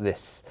they've got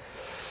this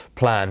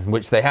plan,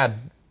 which they had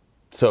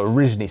sort of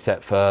originally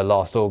set for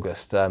last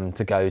August,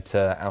 to go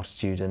to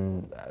altitude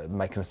and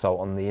make an assault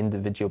on the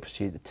individual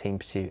pursuit, the team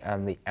pursuit,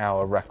 and the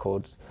hour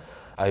records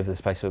over the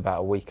space of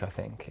about a week, I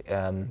think,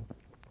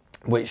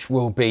 which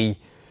will be,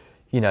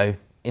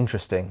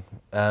 interesting.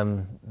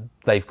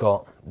 They've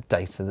got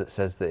data that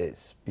says that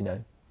it's,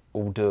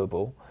 all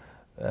doable.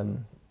 I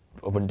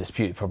wouldn't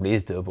dispute it probably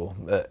is doable,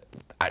 but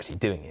actually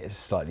doing it is a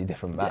slightly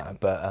different matter. Yeah.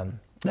 But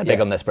they're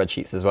big on their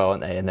spreadsheets as well, aren't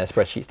they? And their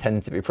spreadsheets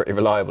tend to be pretty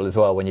reliable as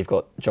well when you've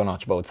got John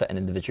Archibald setting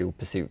individual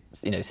pursuit,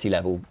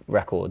 sea-level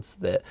records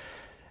that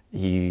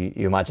you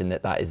imagine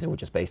that is all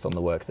just based on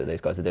the work that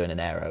those guys are doing in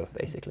aero,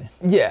 basically.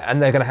 Yeah,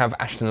 and they're going to have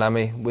Ashton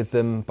Lamy with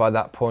them by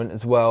that point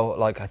as well.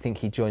 Like, I think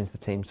he joins the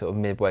team sort of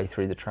midway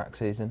through the track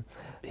season.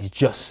 He's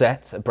just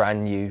set a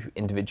brand new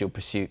individual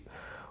pursuit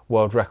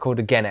world record,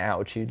 again at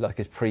altitude, like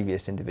his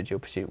previous individual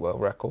pursuit world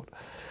record.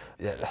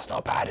 Yeah, that's not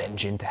a bad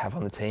engine to have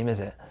on the team,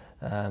 is it?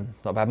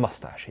 It's not a bad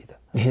moustache either.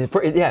 He's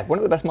one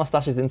of the best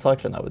moustaches in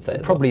cycling, I would say.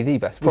 Probably the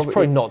best. We should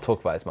probably not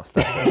talk about his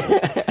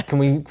moustache. Can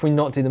we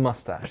not do the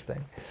moustache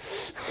thing?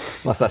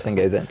 Moustache thing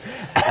goes in.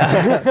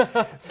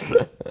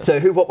 So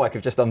Who Bought Bike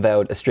have just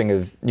unveiled a string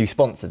of new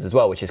sponsors as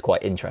well, which is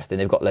quite interesting.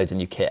 They've got loads of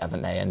new kit,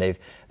 haven't they? And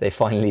they've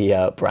finally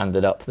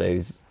branded up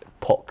those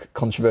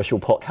controversial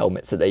POC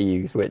helmets that they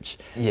use, which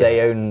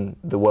they own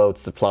the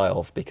world's supply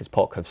of because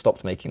POC have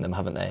stopped making them,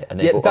 haven't they? And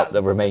they bought up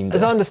the remainder.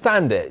 As I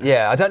understand it,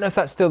 I don't know if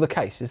that's still the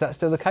case. Is that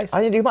still the case?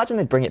 I do imagine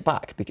they'd bring it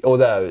back,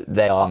 although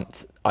they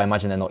aren't. I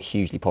imagine they're not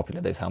hugely popular,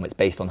 those helmets,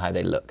 based on how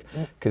they look.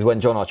 Because when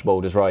John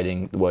Archibald was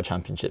riding the World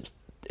Championships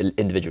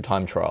individual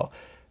time trial,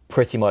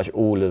 pretty much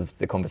all of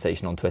the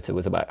conversation on Twitter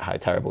was about how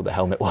terrible the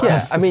helmet was.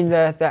 Yeah, I mean,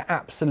 they're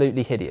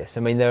absolutely hideous. I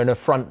mean, they're an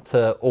affront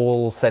to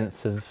all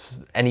sense of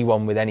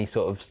anyone with any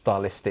sort of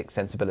stylistic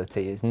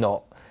sensibility is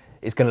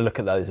going to look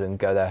at those and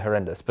go, they're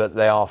horrendous, but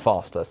they are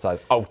faster, so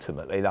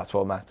ultimately that's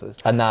what matters.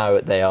 And now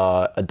they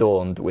are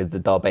adorned with the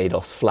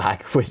Barbados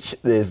flag, which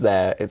is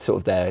their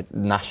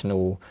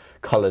national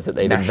colours that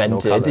they've National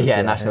invented. colours,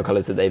 yeah. National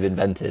colours that they've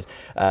invented.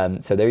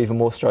 So they're even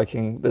more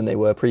striking than they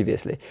were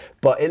previously.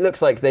 But it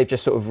looks like they've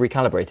just sort of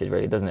recalibrated,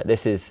 really, doesn't it?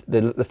 This is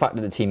the fact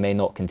that the team may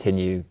not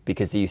continue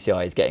because the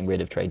UCI is getting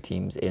rid of trade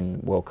teams in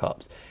World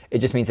Cups. It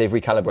just means they've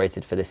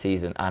recalibrated for this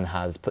season and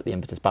has put the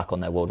impetus back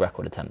on their world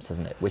record attempts,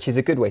 hasn't it? Which is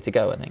a good way to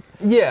go, I think.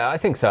 Yeah, I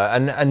think so.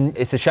 And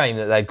it's a shame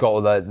that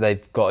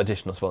they've got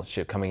additional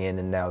sponsorship coming in,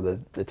 and now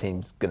the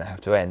team's going to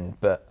have to end.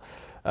 But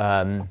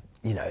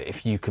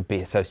if you could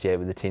be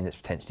associated with a team that's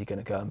potentially going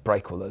to go and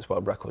break all those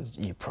world records,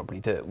 you'd probably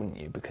do it, wouldn't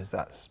you? Because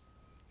that's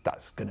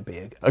going to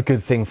be a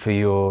good thing for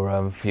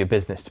your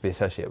business to be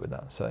associated with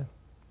that. So.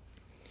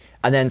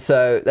 And then,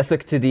 so let's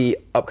look to the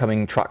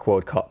upcoming track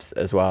World Cups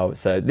as well.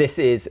 So this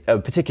is a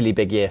particularly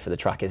big year for the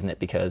track, isn't it?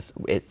 Because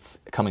it's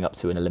coming up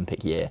to an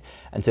Olympic year.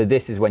 And so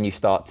this is when you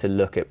start to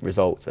look at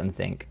results and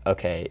think,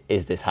 okay,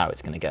 is this how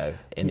it's going to go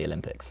in the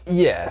Olympics?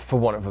 Yeah,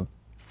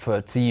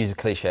 to use a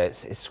cliche,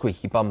 it's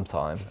squeaky bum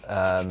time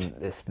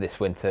this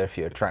winter. If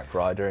you're a track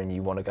rider and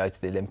you want to go to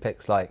the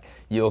Olympics,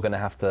 you're going to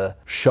have to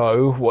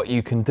show what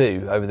you can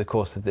do over the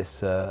course of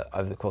this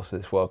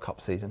World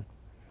Cup season.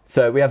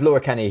 So we have Laura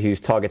Kenny,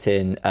 who's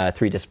targeting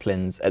 3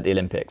 disciplines at the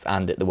Olympics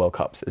and at the World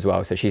Cups as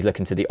well. So she's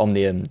looking to the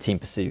Omnium, Team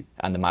Pursuit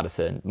and the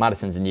Madison.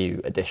 Madison's a new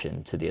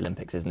addition to the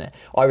Olympics, isn't it?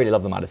 I really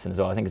love the Madison as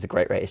well. I think it's a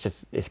great race.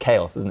 It's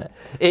chaos, isn't it?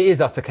 It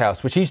is utter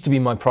chaos, which used to be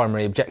my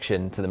primary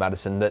objection to the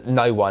Madison, that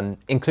no one,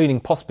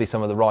 including possibly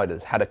some of the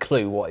riders, had a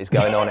clue what is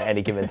going on at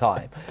any given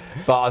time.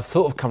 But I've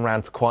sort of come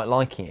around to quite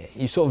liking it.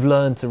 You sort of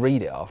learn to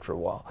read it after a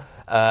while.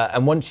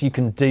 And once you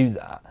can do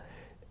that,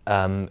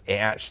 it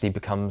actually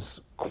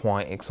becomes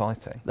quite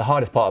exciting. The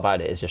hardest part about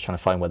it is just trying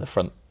to find where the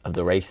front of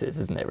the race is,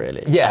 isn't it,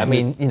 really? Yeah, I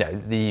mean,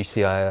 the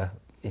UCI,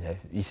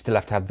 you still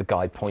have to have the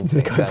guide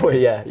pointing.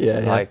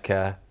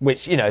 Yeah.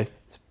 Which,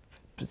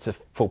 it's a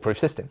foolproof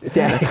system.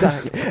 Yeah,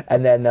 exactly.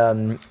 And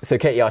then, so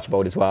Katie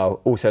Archibald as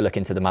well, also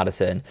looking to the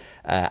Madison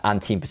and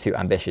Team Pursuit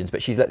ambitions,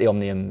 but she's let the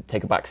Omnium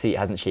take a back seat,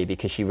 hasn't she?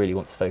 Because she really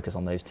wants to focus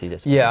on those 2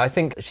 disciplines. Yeah, I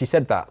think she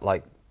said that,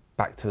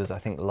 back to us, I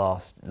think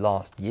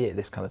last year,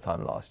 this kind of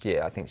time last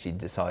year, I think she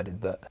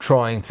decided that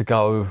trying to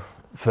go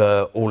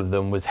for all of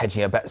them was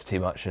hedging her bets too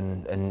much,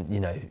 and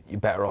you're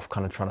better off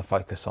kind of trying to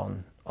focus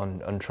on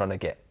trying to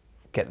get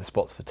the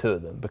spots for 2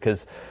 of them,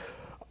 because,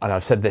 and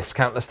I've said this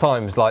countless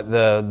times,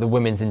 the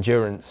women's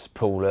endurance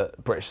pool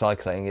at British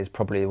Cycling is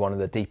probably one of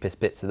the deepest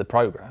bits of the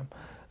programme.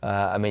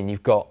 I mean,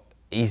 you've got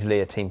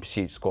easily a Team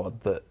Pursuit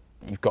squad that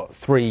you've got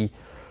 3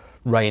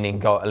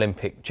 reigning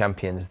Olympic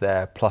champions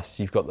there, plus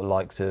you've got the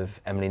likes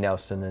of Emily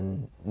Nelson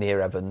and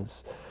Nia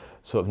Evans,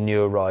 sort of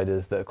newer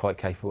riders that are quite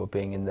capable of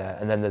being in there.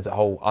 And then there's a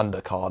whole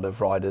undercard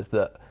of riders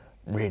that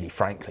really,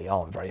 frankly,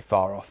 aren't very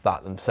far off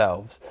that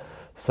themselves.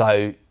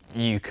 So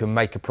you can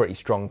make a pretty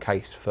strong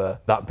case for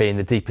that being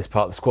the deepest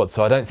part of the squad.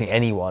 So I don't think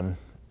anyone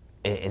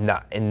in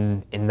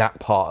that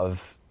part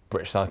of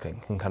British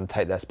cycling can kind of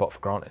take their spot for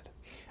granted.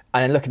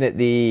 And then looking at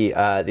the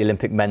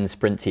Olympic men's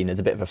sprint team, there's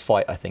a bit of a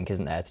fight, I think,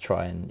 isn't there, to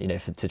try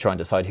and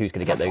decide who's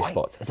going to get those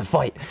spots. It's a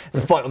fight. It's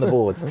a fight on the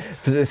boards.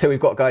 So we've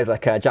got guys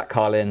like Jack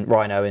Carlin,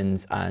 Ryan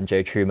Owens, and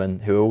Joe Truman,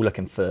 who are all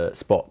looking for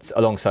spots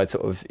alongside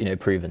sort of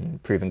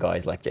proven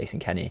guys like Jason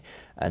Kenny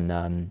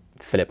and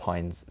Philip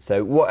Hines.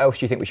 So what else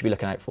do you think we should be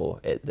looking out for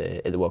at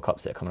the World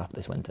Cups that are coming up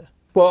this winter?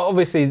 Well,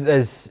 obviously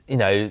there's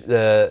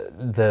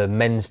the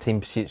men's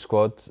Team Pursuit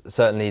squad.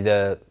 Certainly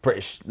the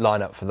British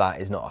lineup for that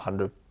is not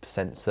 100%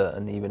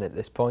 certain even at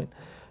this point,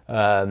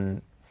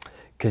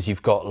 because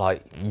you've got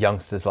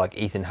youngsters like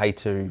Ethan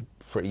Hayter,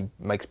 who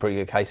makes a pretty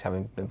good case,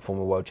 having been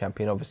former world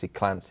champion. Obviously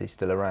Clancy's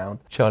still around,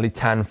 Charlie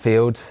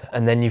Tanfield,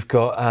 and then you've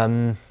got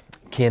Kian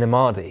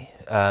Amadi,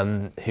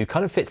 who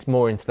kind of fits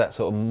more into that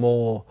sort of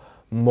more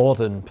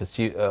modern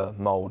pursuiter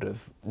mould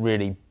of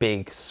really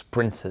big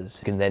sprinters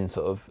who can then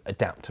sort of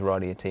adapt to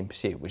riding a Team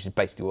Pursuit, which is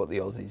basically what the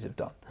Aussies have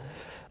done.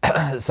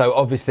 So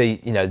obviously,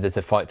 there's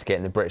a fight to get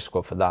in the British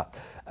squad for that.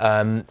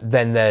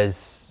 Then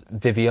there's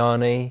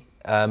Viviani,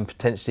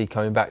 potentially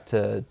coming back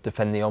to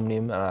defend the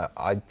Omnium.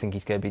 I think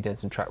he's going to be doing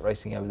some track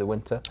racing over the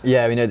winter.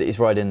 Yeah, we know that he's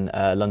riding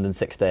London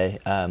 6 Day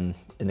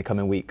in the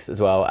coming weeks as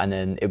well, and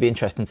then it'll be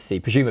interesting to see.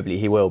 Presumably,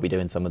 he will be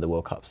doing some of the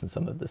World Cups and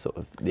some of the sort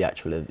of the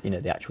actual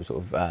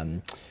sort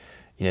of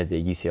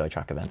the UCI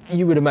track events.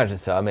 You would imagine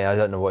so. I mean, I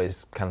don't know what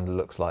his calendar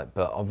looks like,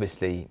 but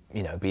obviously,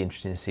 it'd be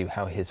interesting to see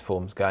how his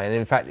form's going. And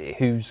in fact,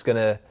 who's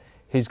gonna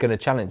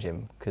challenge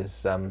him?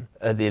 Because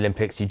at the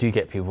Olympics, you do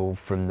get people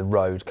from the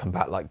road come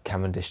back, like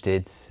Cavendish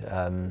did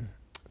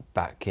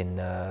back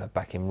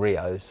in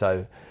Rio.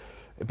 So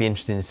it'd be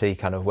interesting to see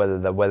kind of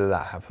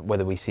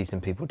whether we see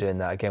some people doing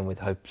that again with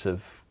hopes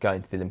of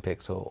going to the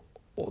Olympics or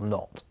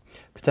not.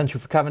 Potential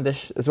for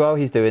Cavendish as well.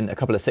 He's doing a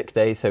couple of 6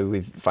 days, so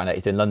we've found out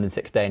he's doing London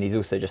 6 Day, and he's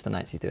also just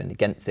announced he's doing the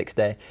Ghent 6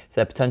 Day. Is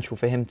there potential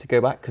for him to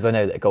go back? Because I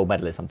know that a gold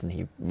medal is something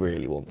he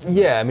really wants.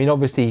 Yeah, I mean,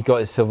 obviously he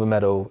got his silver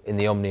medal in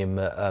the Omnium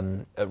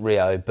at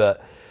Rio,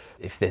 but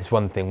if there's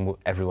one thing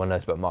everyone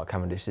knows about Mark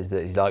Cavendish is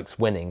that he likes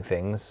winning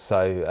things.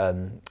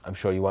 So I'm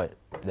sure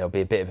there'll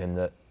be a bit of him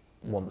that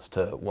wants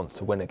to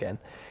win again.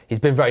 He's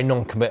been very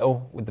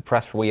non-committal with the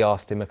press. We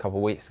asked him a couple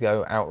of weeks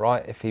ago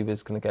outright if he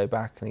was going to go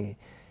back, and he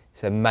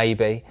said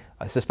maybe.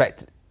 I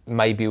suspect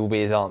maybe will be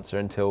his answer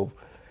until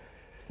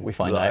we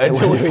find out.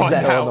 Until we find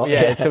there or out, not.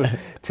 yeah.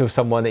 Until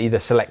someone either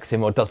selects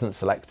him or doesn't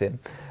select him.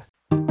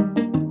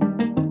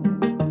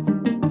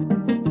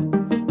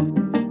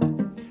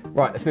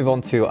 Right, let's move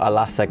on to our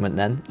last segment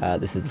then.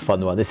 This is the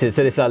fun one. This is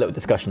our little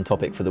discussion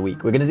topic for the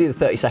week. We're going to do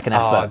the 30-second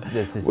effort.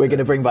 We're going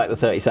to bring back the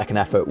 30-second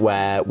effort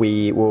where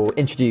we will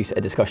introduce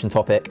a discussion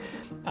topic,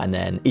 and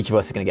then each of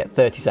us are going to get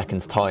 30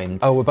 seconds timed.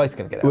 Oh, we're both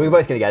going to get it. We're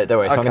both going to get it, don't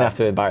worry. So Okay. I'm going to have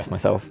to embarrass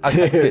myself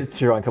Okay, to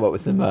try and come up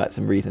with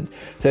some reasons.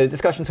 So the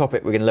discussion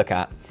topic we're going to look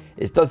at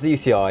is, does the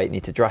UCI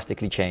need to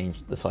drastically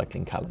change the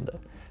cycling calendar?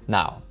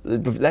 Now,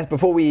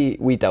 before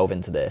we delve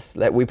into this,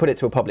 we put it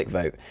to a public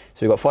vote.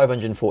 So we've got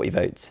 540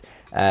 votes.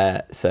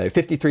 So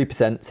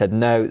 53% said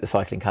no, the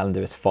cycling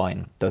calendar is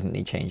fine, doesn't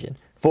need changing.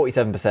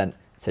 47%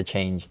 said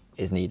change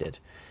is needed.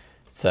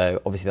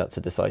 So obviously that's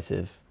a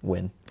decisive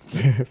win.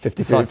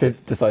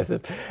 53%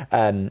 decisive.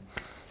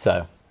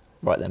 So,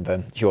 right then,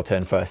 Boom, it's your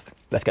turn first.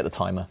 Let's get the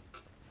timer.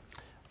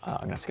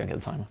 I'm going to have to go and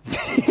get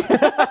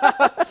the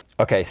timer.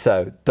 Okay,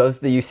 so does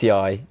the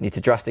UCI need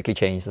to drastically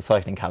change the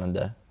cycling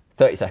calendar?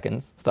 30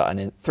 seconds, starting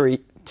in 3,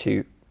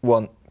 2,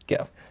 1,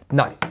 go.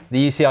 No,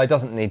 the UCI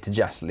doesn't need to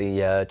drastically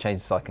change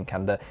the cycling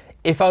calendar,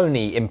 if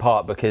only in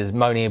part because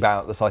moaning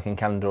about the cycling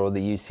calendar or the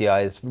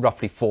UCI is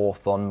roughly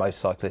fourth on most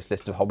cyclists'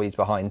 list of hobbies,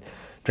 behind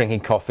drinking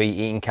coffee,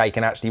 eating cake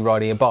and actually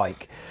riding a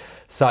bike.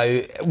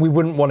 So we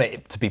wouldn't want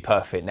it to be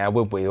perfect now,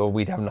 would we? Or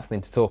we'd have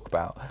nothing to talk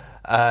about.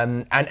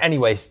 And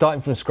anyway,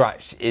 starting from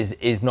scratch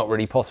is not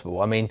really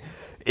possible. I mean,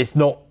 it's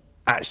not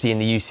actually in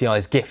the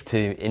UCI's gift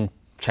to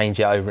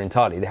change it over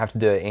entirely. They have to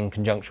do it in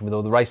conjunction with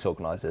all the race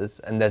organisers,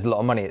 and there's a lot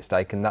of money at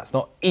stake, and that's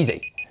not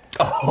easy.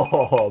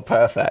 Oh,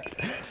 perfect.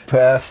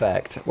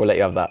 We'll let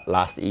you have that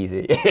last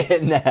easy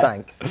in there.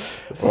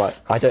 Thanks. Right.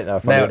 I don't know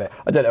if I'm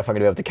going to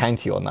be able to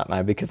counter you on that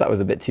now, because that was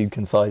a bit too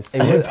concise.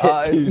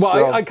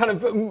 I kind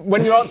of,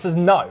 when your answer's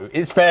no,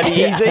 it's fairly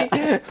easy.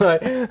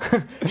 Like,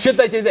 should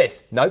they do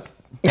this? Nope.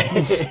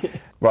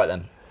 Right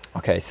then.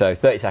 Okay, so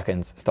 30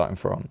 seconds starting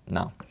from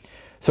now.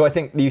 So I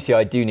think the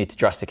UCI do need to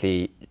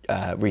drastically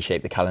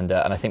reshape the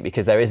calendar, and I think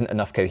because there isn't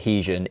enough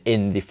cohesion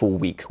in the full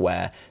week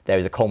where there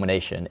is a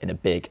culmination in a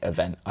big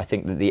event. I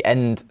think that the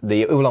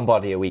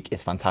Ulaanbaatar week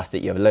is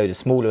fantastic. You have a load of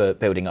smaller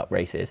building up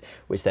races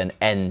which then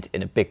end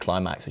in a big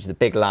climax, which is the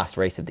big last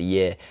race of the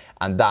year,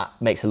 and that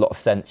makes a lot of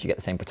sense. You get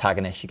the same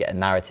protagonists, you get a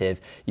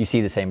narrative, you see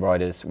the same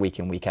riders week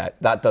in, week out.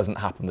 That doesn't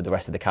happen with the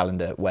rest of the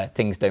calendar, where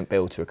things don't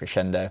build to a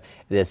crescendo.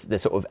 There's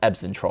sort of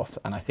ebbs and troughs,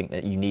 and I think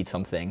that you need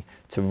something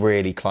to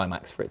really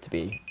climax for it to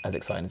be as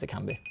exciting as it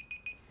can be.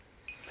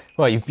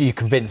 Well, you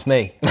convinced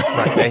me,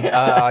 frankly.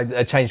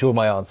 I changed all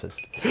my answers.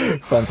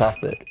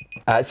 Fantastic.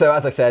 So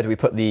as I said, we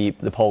put the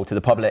poll to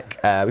the public.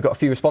 We got a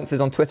few responses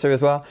on Twitter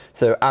as well.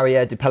 So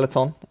Ariel du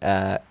Peloton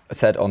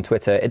said on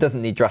Twitter, it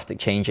doesn't need drastic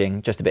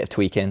changing, just a bit of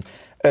tweaking.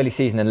 Early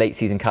season and late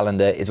season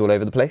calendar is all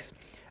over the place.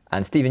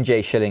 And Stephen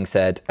J. Schilling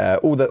said,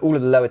 all of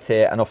the lower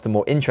tier and often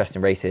more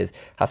interesting races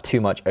have too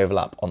much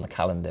overlap on the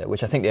calendar,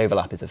 which I think the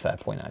overlap is a fair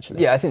point,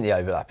 actually. Yeah, I think the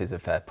overlap is a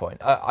fair point.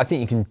 I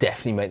think you can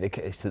definitely make the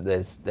case that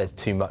there's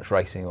too much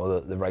racing, or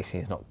that the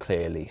racing is not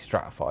clearly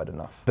stratified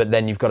enough. But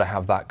then you've got to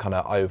have that kind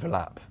of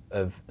overlap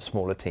of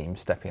smaller teams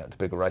stepping up to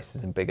bigger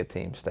races and bigger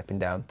teams stepping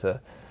down to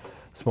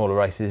smaller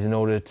races in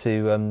order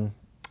to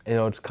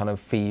kind of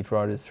feed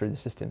riders through the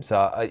system.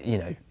 So,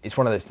 it's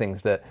one of those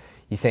things that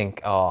you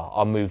think,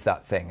 I'll move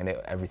that thing and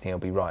everything will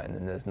be right, and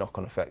then there's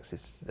knock-on effects.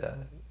 It's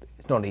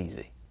not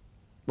easy.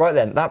 Right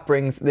then, that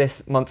brings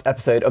this month's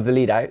episode of The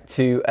Lead Out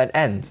to an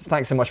end.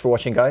 Thanks so much for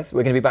watching, guys.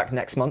 We're going to be back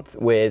next month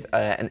with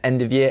an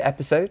end-of-year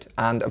episode.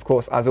 And of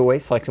course, as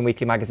always, Cycling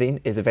Weekly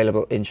magazine is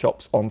available in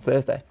shops on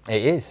Thursday.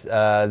 It is.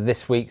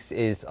 This week's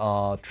is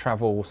our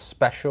travel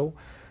special,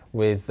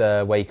 with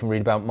where you can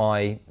read about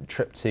my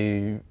trip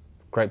to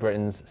Great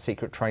Britain's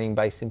secret training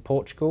base in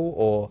Portugal,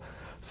 or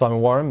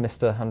Simon Warren,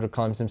 Mr. 100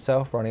 Climbs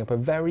himself, riding up a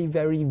very,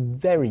 very,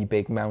 very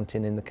big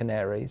mountain in the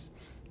Canaries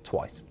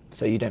twice.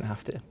 So you don't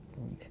have to.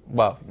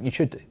 Well, you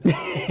should do.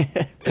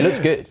 It looks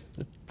good.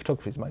 The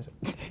photography is amazing.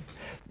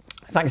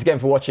 Thanks again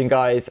for watching,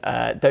 guys.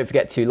 Don't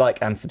forget to like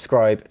and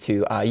subscribe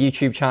to our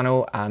YouTube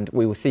channel, and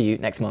we will see you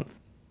next month.